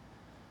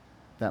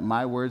 that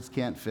my words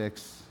can't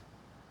fix,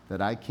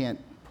 that I can't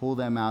pull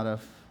them out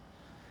of.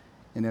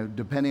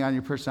 Depending on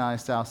your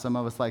personality style, some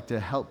of us like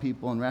to help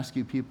people and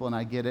rescue people, and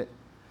I get it.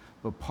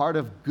 But part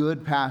of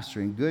good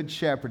pastoring, good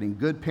shepherding,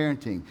 good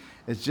parenting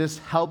is just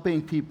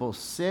helping people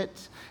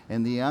sit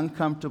in the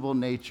uncomfortable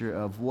nature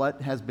of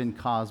what has been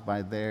caused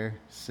by their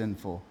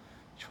sinful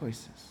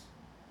choices.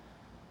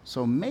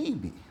 So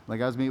maybe,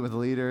 like I was meeting with a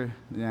leader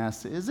and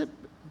asked,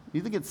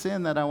 you think it's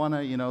sin that I want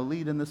to,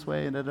 lead in this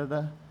way?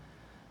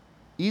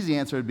 Easy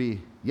answer would be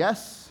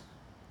yes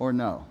or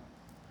no.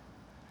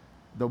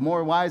 The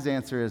more wise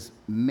answer is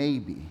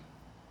maybe.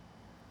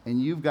 And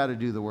you've got to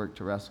do the work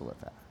to wrestle with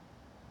that.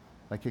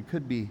 Like it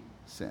could be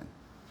sin.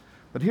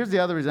 But here's the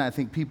other reason I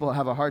think people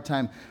have a hard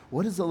time.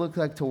 What does it look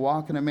like to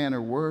walk in a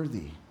manner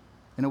worthy,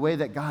 in a way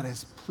that God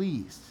is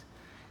pleased?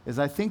 Is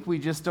I think we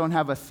just don't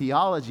have a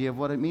theology of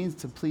what it means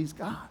to please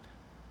God.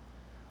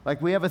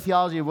 Like we have a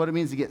theology of what it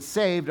means to get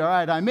saved. All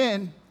right, I'm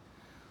in.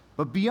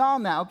 But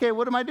beyond that, okay,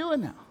 what am I doing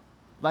now?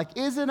 Like,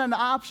 is it an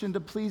option to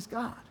please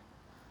God?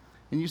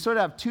 And you sort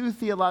of have two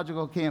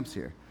theological camps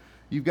here.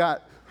 You've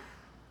got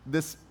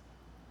this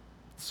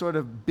sort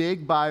of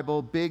big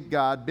Bible, big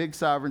God, big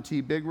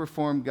sovereignty, big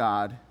reform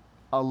God.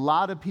 A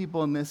lot of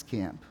people in this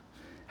camp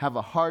have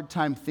a hard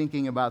time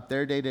thinking about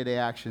their day-to-day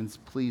actions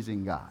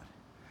pleasing God.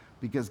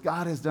 Because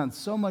God has done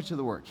so much of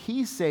the work.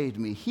 He saved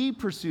me. He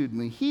pursued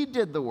me. He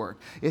did the work.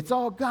 It's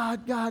all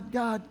God, God,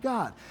 God,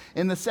 God.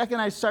 And the second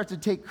I start to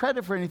take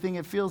credit for anything,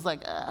 it feels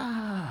like,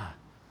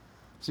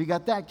 So you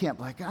got that camp,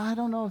 like, I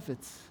don't know if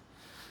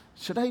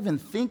should I even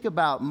think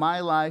about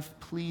my life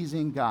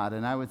pleasing God?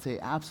 And I would say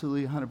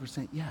absolutely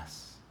 100%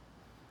 yes.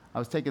 I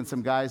was taking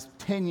some guys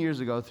 10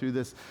 years ago through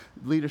this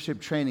leadership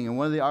training, and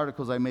one of the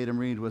articles I made them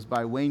read was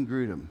by Wayne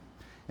Grudem.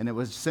 And it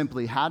was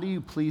simply, how do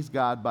you please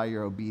God by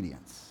your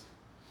obedience?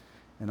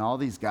 And all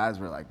these guys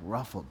were like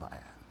ruffled by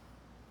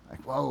it.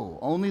 Like, whoa,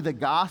 only the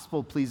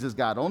gospel pleases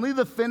God. Only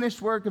the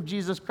finished work of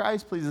Jesus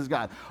Christ pleases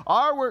God.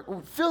 Our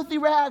work, filthy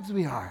rags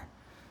we are.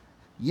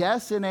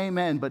 Yes and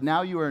amen, but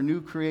now you are a new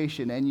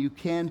creation and you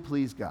can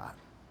please God.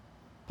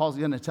 Paul's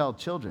going to tell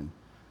children,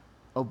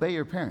 obey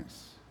your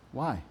parents.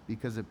 Why?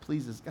 Because it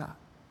pleases God.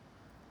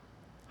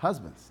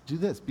 Husbands, do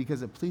this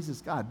because it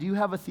pleases God. Do you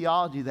have a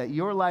theology that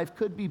your life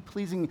could be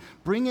pleasing,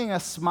 bringing a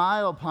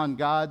smile upon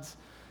God's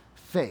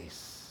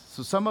face?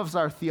 So some of us,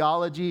 our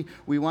theology,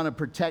 we want to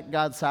protect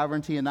God's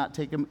sovereignty and not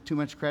take too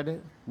much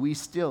credit. We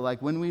still,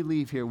 like when we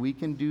leave here, we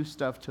can do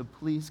stuff to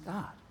please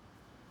God.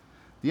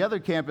 The other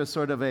camp is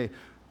sort of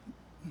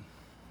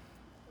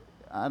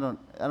I don't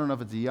know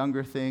if it's a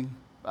younger thing.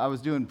 I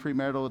was doing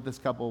premarital with this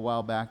couple a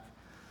while back,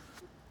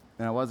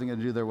 and I wasn't going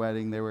to do their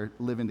wedding. They were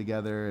living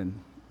together and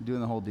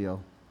doing the whole deal.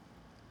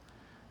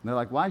 And they're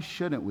like, why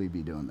shouldn't we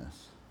be doing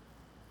this?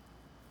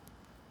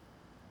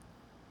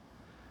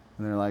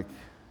 And they're like,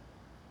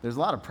 there's a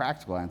lot of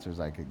practical answers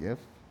I could give.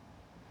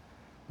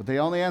 But the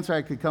only answer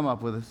I could come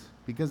up with is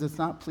because it's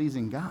not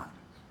pleasing God.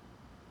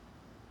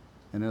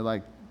 And they're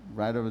like,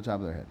 right over the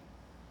top of their head.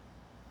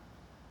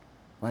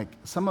 Like,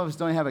 some of us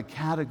don't have a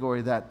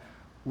category that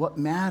what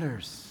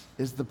matters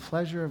is the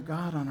pleasure of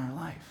God on our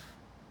life.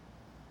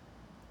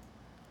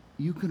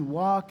 You can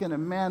walk in a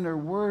manner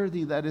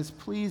worthy that is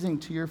pleasing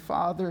to your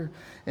Father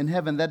in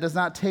heaven. That does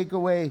not take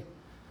away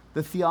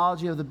the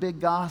theology of the big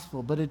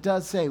gospel, but it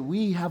does say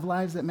we have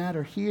lives that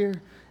matter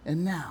here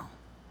and now.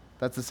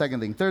 That's the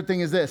second thing. Third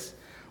thing is this.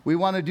 We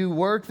want to do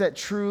work that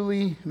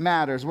truly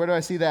matters. Where do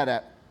I see that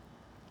at?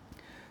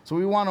 So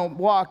we want to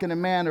walk in a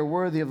manner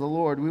worthy of the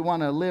Lord. We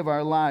want to live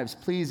our lives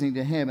pleasing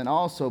to Him and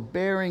also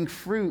bearing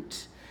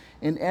fruit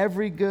in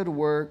every good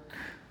work.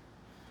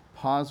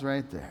 Pause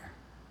right there.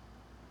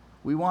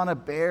 We want to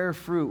bear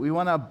fruit. We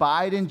want to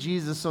abide in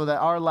Jesus so that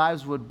our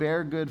lives would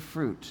bear good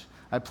fruit.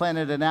 I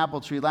planted an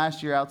apple tree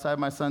last year outside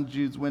my son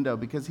Jude's window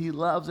because he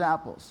loves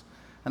apples.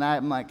 And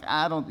I'm like,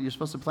 you're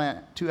supposed to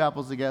plant 2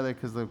 apples together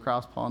because of the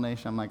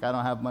cross-pollination. I'm like, I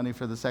don't have money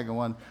for the second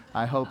one.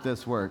 I hope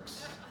this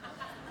works.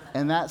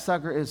 And that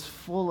sucker is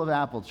full of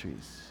apple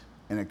trees.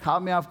 And it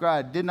caught me off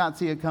guard. I did not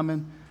see it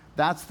coming.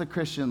 That's the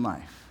Christian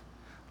life.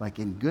 Like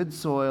in good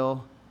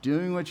soil,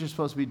 doing what you're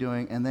supposed to be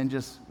doing, and then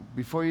just,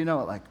 before you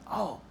know it, like,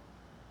 oh,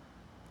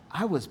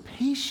 I was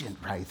patient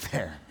right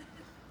there.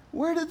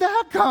 Where did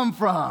that come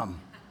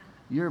from?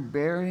 You're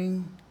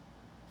bearing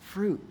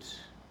fruit.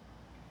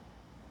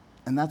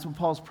 And that's what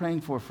Paul's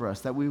praying for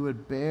us, that we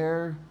would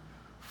bear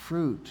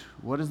fruit.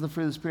 What is the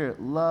fruit of the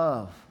Spirit?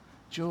 Love,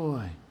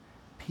 joy,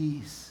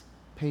 peace,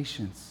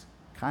 patience,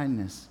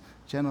 kindness,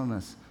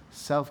 gentleness,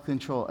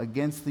 self-control.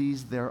 Against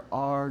these there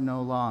are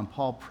no law. And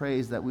Paul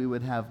prays that we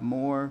would have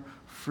more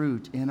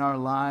fruit in our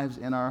lives,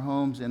 in our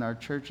homes, in our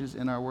churches,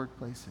 in our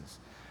workplaces.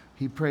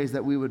 He prays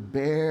that we would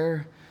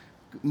bear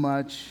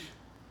much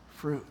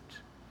fruit.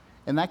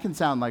 And that can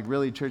sound like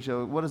really churchy.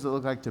 What does it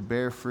look like to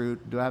bear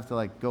fruit? Do I have to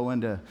like go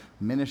into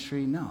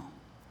ministry? No.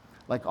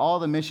 Like all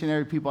the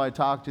missionary people I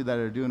talk to that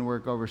are doing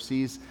work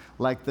overseas,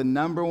 like the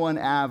number one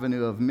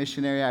avenue of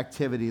missionary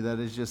activity that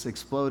is just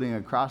exploding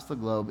across the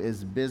globe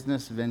is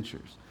business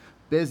ventures,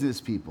 business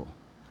people.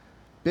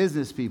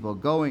 Business people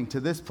going to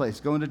this place,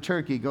 going to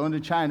Turkey, going to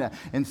China,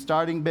 and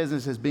starting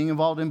businesses, being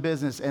involved in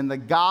business, and the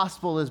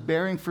gospel is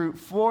bearing fruit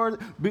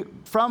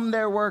from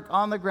their work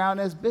on the ground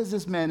as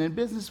businessmen and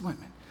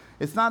businesswomen.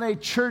 It's not a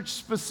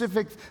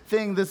church-specific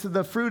thing.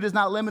 The fruit is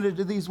not limited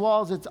to these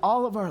walls. It's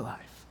all of our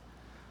life.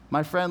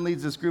 My friend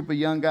leads this group of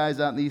young guys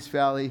out in the East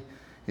Valley,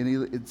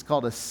 and it's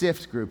called a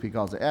SIFT group. He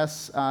calls it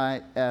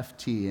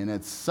S-I-F-T, and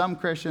it's some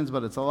Christians,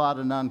 but it's a lot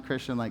of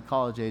non-Christian, like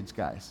college-age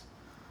guys.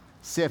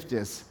 SIFT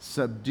is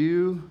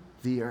subdue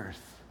the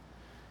earth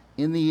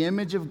in the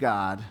image of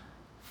God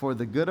for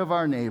the good of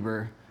our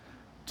neighbor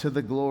to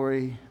the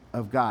glory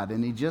of God.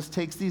 And he just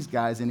takes these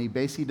guys and he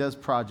basically does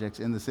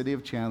projects in the city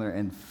of Chandler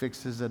and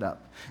fixes it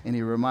up. And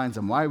he reminds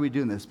them, why are we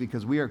doing this?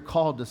 Because we are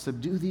called to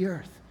subdue the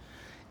earth.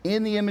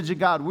 In the image of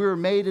God. We were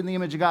made in the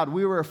image of God.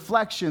 We were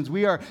reflections.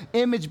 We are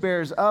image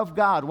bearers of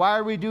God. Why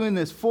are we doing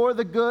this? For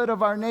the good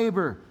of our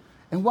neighbor.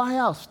 And why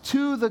else?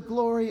 To the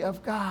glory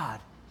of God.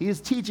 He is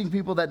teaching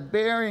people that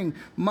bearing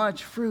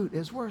much fruit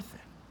is worth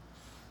it.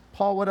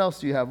 Paul, what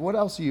else do you have? What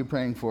else are you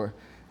praying for?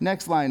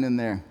 Next line in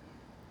there.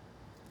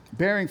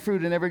 Bearing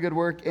fruit in every good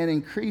work and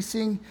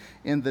increasing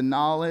in the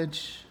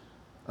knowledge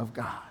of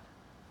God.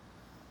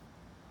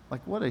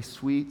 Like, what a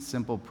sweet,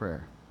 simple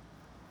prayer.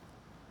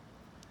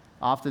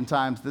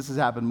 Oftentimes, this has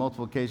happened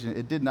multiple occasions.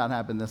 It did not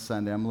happen this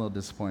Sunday. I'm a little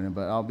disappointed,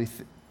 but I'll be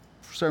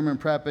sermon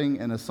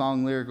prepping and a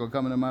song lyric will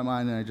come into my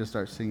mind and I just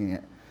start singing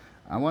it.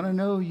 I want to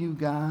know you,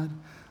 God,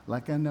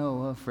 like I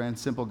know a friend.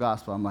 Simple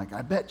gospel. I'm like,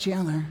 I bet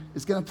Chandler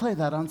is going to play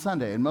that on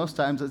Sunday. And most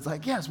times it's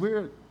like, yes,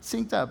 we're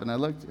synced up. And I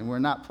looked and we're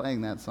not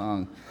playing that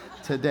song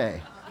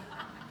today.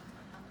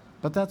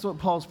 But that's what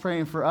Paul's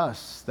praying for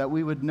us, that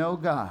we would know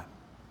God.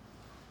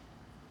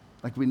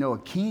 Like we know a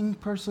king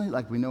personally,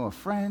 like we know a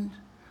friend.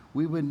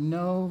 We would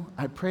know,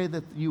 I pray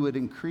that you would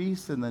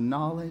increase in the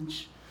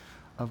knowledge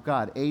of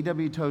God.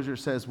 A.W. Tozer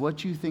says,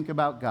 what you think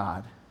about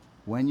God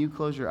when you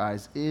close your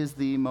eyes is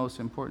the most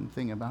important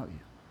thing about you.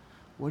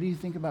 What do you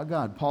think about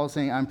God? Paul is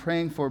saying, I'm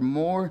praying for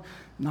more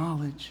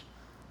knowledge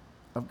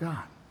of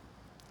God.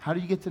 How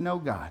do you get to know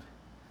God?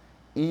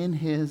 In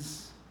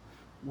His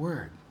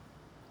Word.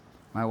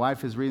 My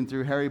wife is reading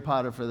through Harry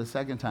Potter for the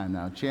second time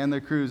now.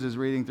 Chandler Cruz is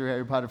reading through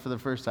Harry Potter for the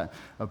first time.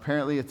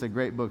 Apparently, it's a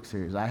great book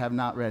series. I have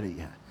not read it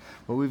yet.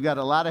 But we've got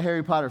a lot of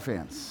Harry Potter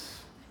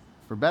fans.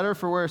 For better or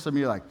for worse, some of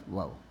you are like,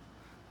 whoa,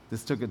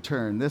 this took a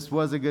turn. This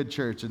was a good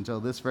church until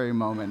this very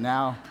moment.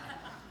 Now,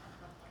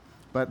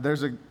 but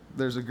there's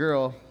a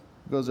girl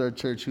who goes to our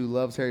church who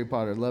loves Harry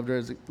Potter.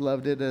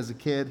 Loved it as a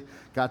kid.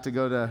 Got to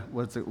go to,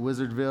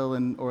 Wizardville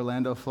in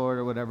Orlando,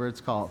 Florida, whatever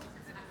it's called.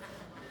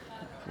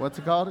 What's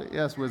it called?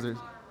 Yes, Wizard.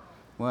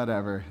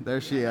 Whatever.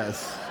 There she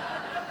is.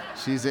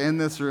 She's in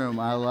this room.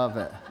 I love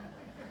it.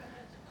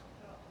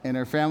 And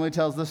her family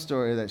tells the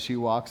story that she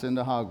walks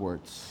into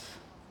Hogwarts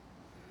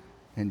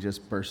and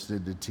just bursts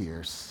into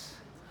tears.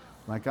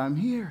 Like, I'm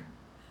here.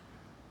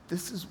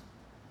 This is,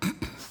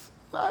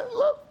 I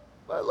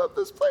love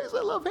this place.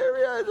 I love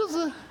Harry.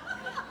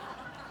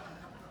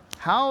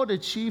 How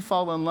did she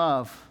fall in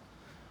love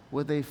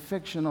with a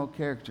fictional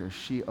character?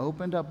 She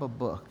opened up a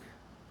book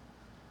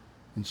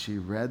and she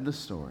read the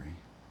story.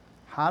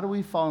 How do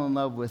we fall in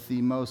love with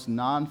the most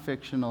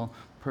non-fictional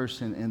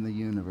person in the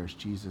universe,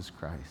 Jesus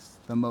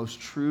Christ, the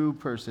most true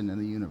person in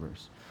the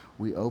universe?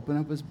 We open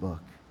up His book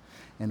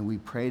and we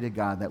pray to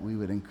God that we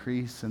would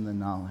increase in the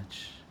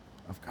knowledge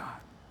of God.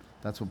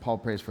 That's what Paul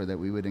prays for, that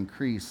we would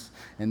increase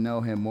and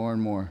know Him more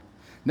and more.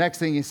 Next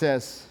thing he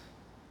says,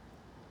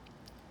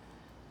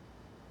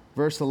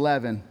 verse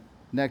 11,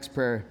 next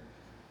prayer.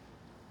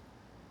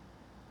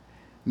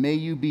 May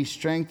you be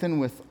strengthened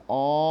with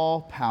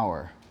all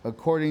power,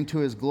 according to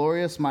His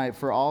glorious might,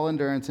 for all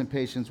endurance and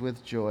patience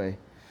with joy.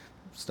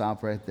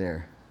 Stop right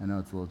there. I know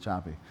it's a little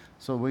choppy.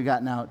 So we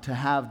got now to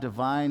have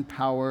divine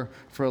power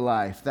for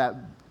life. That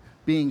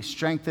being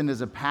strengthened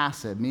is a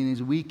passive,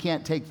 meaning we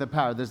can't take the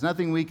power. There's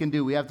nothing we can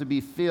do. We have to be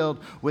filled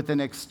with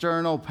an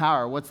external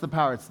power. What's the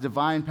power? It's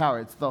divine power.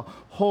 It's the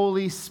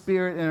Holy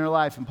Spirit in our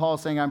life. And Paul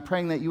is saying, I'm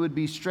praying that you would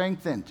be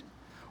strengthened.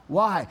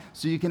 Why?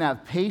 So you can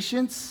have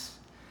patience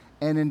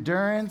and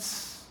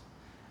endurance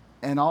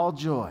and all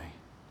joy.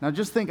 Now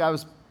just think, I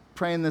was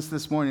praying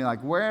this morning,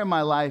 like where in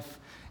my life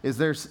is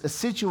there a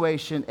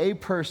situation, a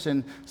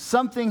person,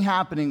 something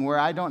happening where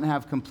I don't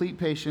have complete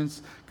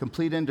patience,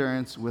 complete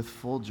endurance with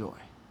full joy?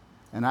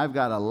 And I've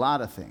got a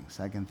lot of things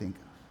I can think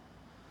of.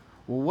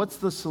 Well, what's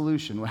the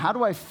solution? How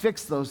do I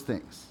fix those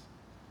things?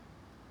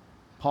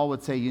 Paul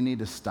would say you need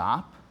to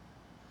stop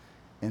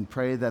and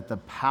pray that the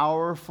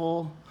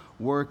powerful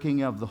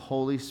working of the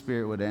Holy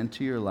Spirit would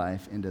enter your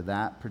life into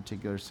that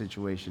particular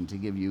situation to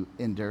give you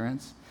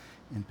endurance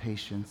and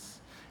patience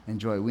and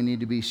joy. We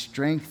need to be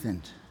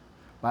strengthened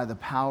by the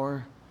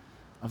power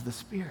of the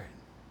Spirit.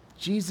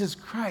 Jesus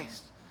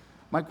Christ.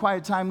 My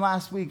quiet time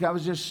last week, I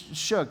was just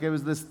shook. It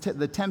was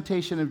the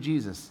temptation of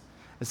Jesus.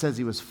 It says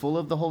He was full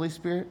of the Holy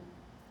Spirit,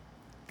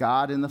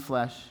 God in the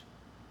flesh.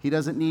 He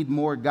doesn't need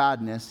more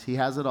godness. He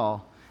has it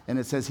all. And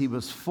it says He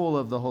was full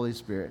of the Holy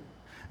Spirit.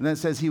 And then it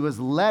says He was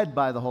led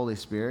by the Holy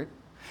Spirit.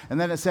 And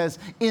then it says,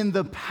 in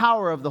the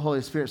power of the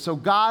Holy Spirit. So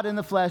God in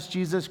the flesh,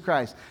 Jesus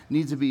Christ,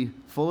 needs to be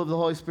full of the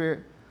Holy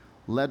Spirit,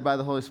 led by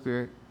the Holy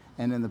Spirit,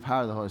 and in the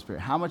power of the Holy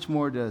Spirit. How much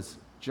more does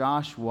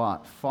Josh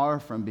Watt, far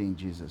from being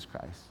Jesus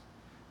Christ,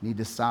 need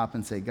to stop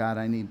and say, God,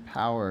 I need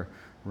power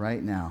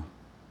right now.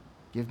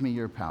 Give me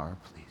your power,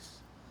 please.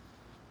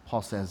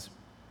 Paul says,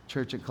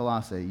 Church at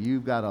Colossae,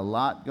 you've got a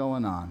lot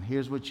going on.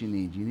 Here's what you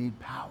need. You need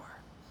power.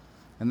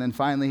 And then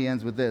finally he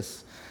ends with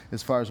this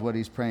as far as what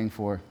he's praying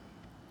for.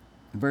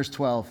 Verse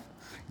 12,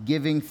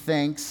 giving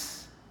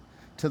thanks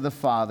to the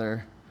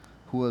Father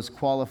who has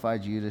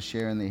qualified you to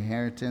share in the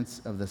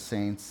inheritance of the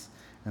saints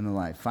and the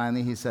light.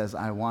 Finally, he says,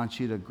 I want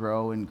you to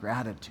grow in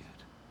gratitude.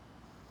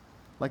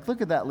 Like,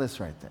 look at that list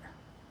right there.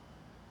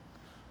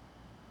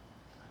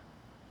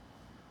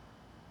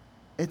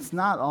 It's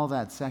not all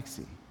that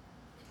sexy.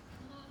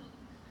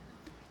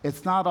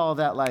 It's not all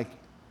that like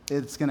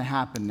it's going to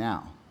happen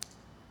now.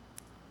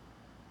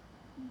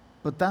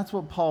 But that's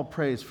what Paul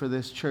prays for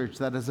this church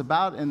that is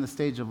about in the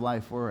stage of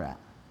life we're at.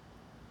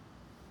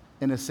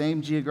 In the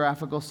same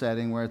geographical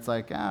setting where it's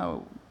like,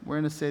 we're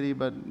in a city,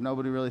 but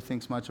nobody really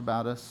thinks much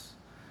about us.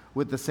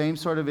 With the same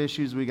sort of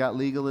issues, we got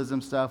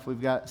legalism stuff,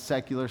 we've got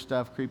secular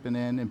stuff creeping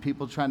in, and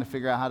people trying to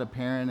figure out how to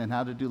parent and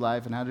how to do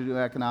life and how to do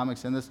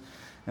economics in this.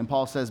 And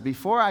Paul says,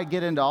 before I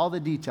get into all the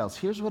details,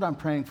 here's what I'm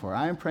praying for.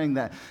 I am praying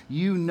that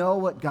you know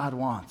what God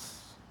wants,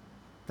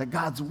 that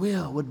God's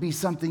will would be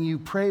something you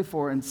pray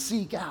for and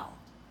seek out.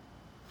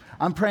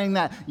 I'm praying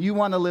that you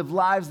want to live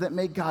lives that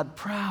make God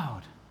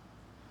proud.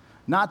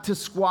 Not to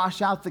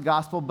squash out the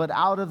gospel, but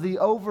out of the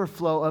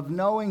overflow of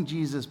knowing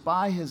Jesus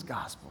by his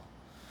gospel.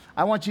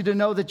 I want you to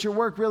know that your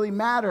work really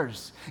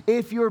matters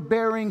if you're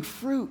bearing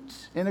fruit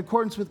in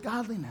accordance with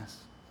godliness.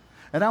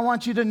 And I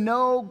want you to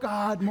know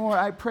God more.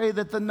 I pray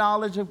that the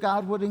knowledge of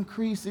God would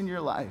increase in your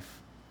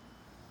life.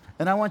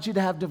 And I want you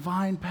to have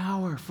divine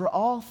power for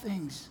all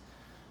things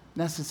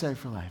necessary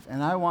for life.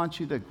 And I want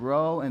you to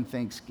grow in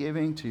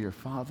thanksgiving to your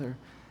Father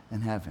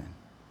in heaven.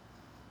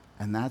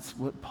 And that's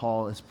what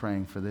Paul is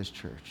praying for this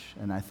church.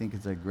 And I think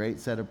it's a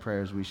great set of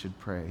prayers we should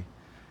pray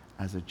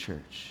as a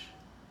church.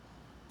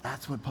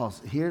 That's what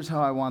Paul's, here's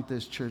how I want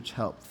this church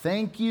help.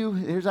 Thank you.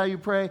 Here's how you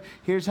pray.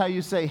 Here's how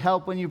you say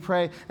help when you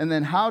pray. And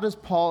then how does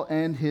Paul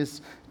end his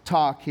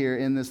talk here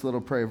in this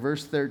little prayer?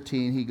 Verse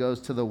 13, he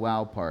goes to the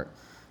wow part.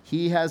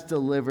 He has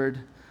delivered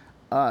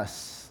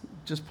us.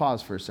 Just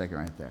pause for a second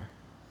right there.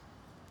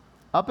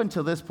 Up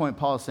until this point,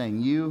 Paul is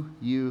saying,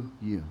 you.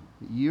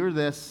 You're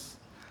this.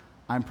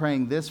 I'm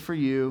praying this for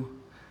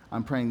you.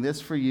 I'm praying this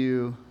for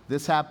you.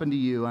 This happened to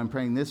you. I'm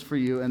praying this for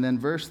you. And then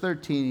verse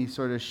 13, he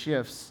sort of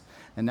shifts,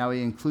 and now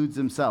he includes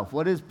himself.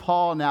 What does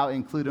Paul now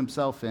include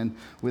himself in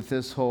with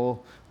this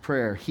whole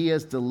prayer? He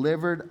has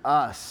delivered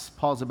us.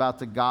 Paul's about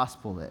to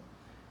gospel it,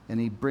 and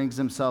he brings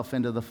himself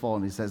into the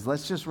fold. And he says,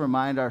 let's just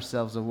remind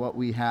ourselves of what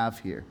we have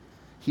here.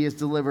 He has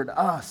delivered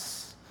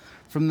us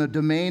from the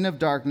domain of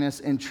darkness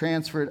and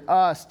transferred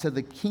us to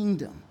the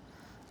kingdom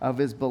of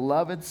his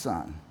beloved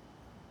Son,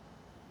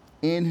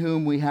 in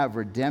whom we have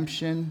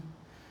redemption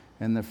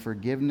and the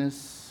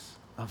forgiveness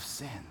of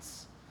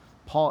sins.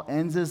 Paul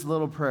ends his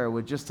little prayer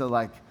with just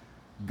a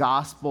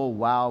gospel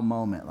wow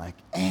moment,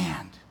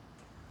 and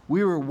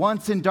we were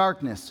once in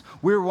darkness.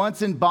 We were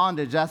once in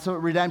bondage. That's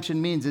what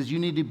redemption means, is you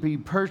need to be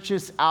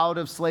purchased out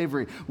of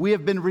slavery. We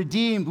have been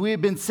redeemed. We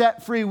have been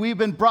set free. We've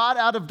been brought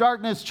out of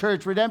darkness,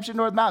 church, Redemption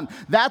North Mountain.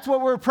 That's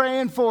what we're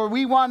praying for.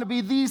 We want to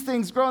be these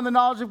things, grow in the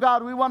knowledge of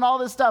God. We want all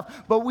this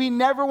stuff, but we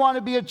never want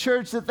to be a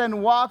church that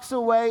then walks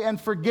away and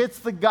forgets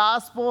the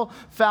gospel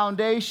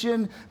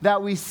foundation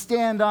that we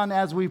stand on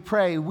as we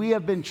pray. We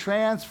have been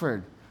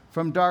transferred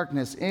from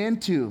darkness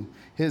into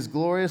his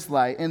glorious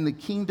light in the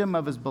kingdom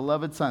of his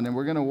beloved Son. And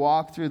we're going to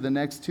walk through the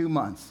next 2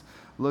 months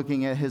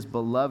looking at his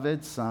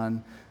beloved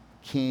Son,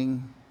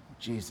 King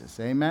Jesus.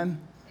 Amen?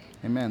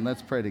 Amen.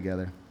 Let's pray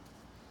together.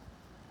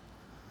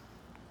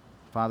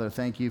 Father,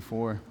 thank you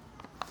for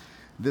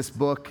this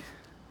book.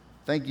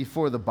 Thank you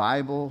for the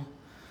Bible,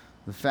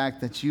 the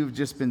fact that you've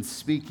just been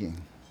speaking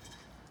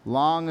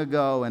long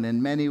ago and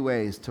in many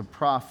ways to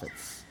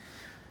prophets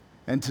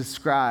and to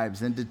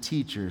scribes and to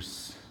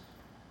teachers.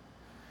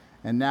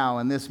 And now,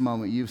 in this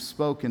moment, you've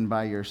spoken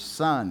by your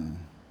Son.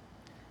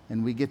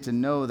 And we get to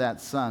know that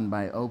Son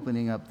by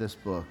opening up this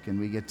book. And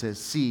we get to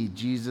see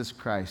Jesus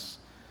Christ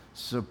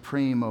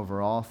supreme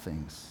over all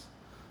things.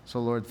 So,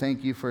 Lord,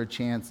 thank you for a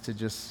chance to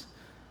just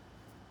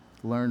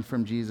learn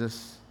from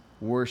Jesus,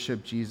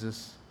 worship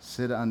Jesus,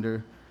 sit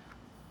under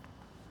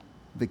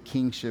the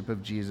kingship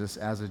of Jesus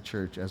as a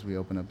church as we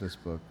open up this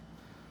book.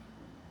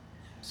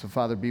 So,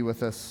 Father, be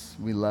with us.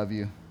 We love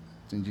you.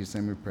 In Jesus'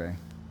 name we pray.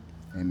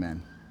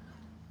 Amen.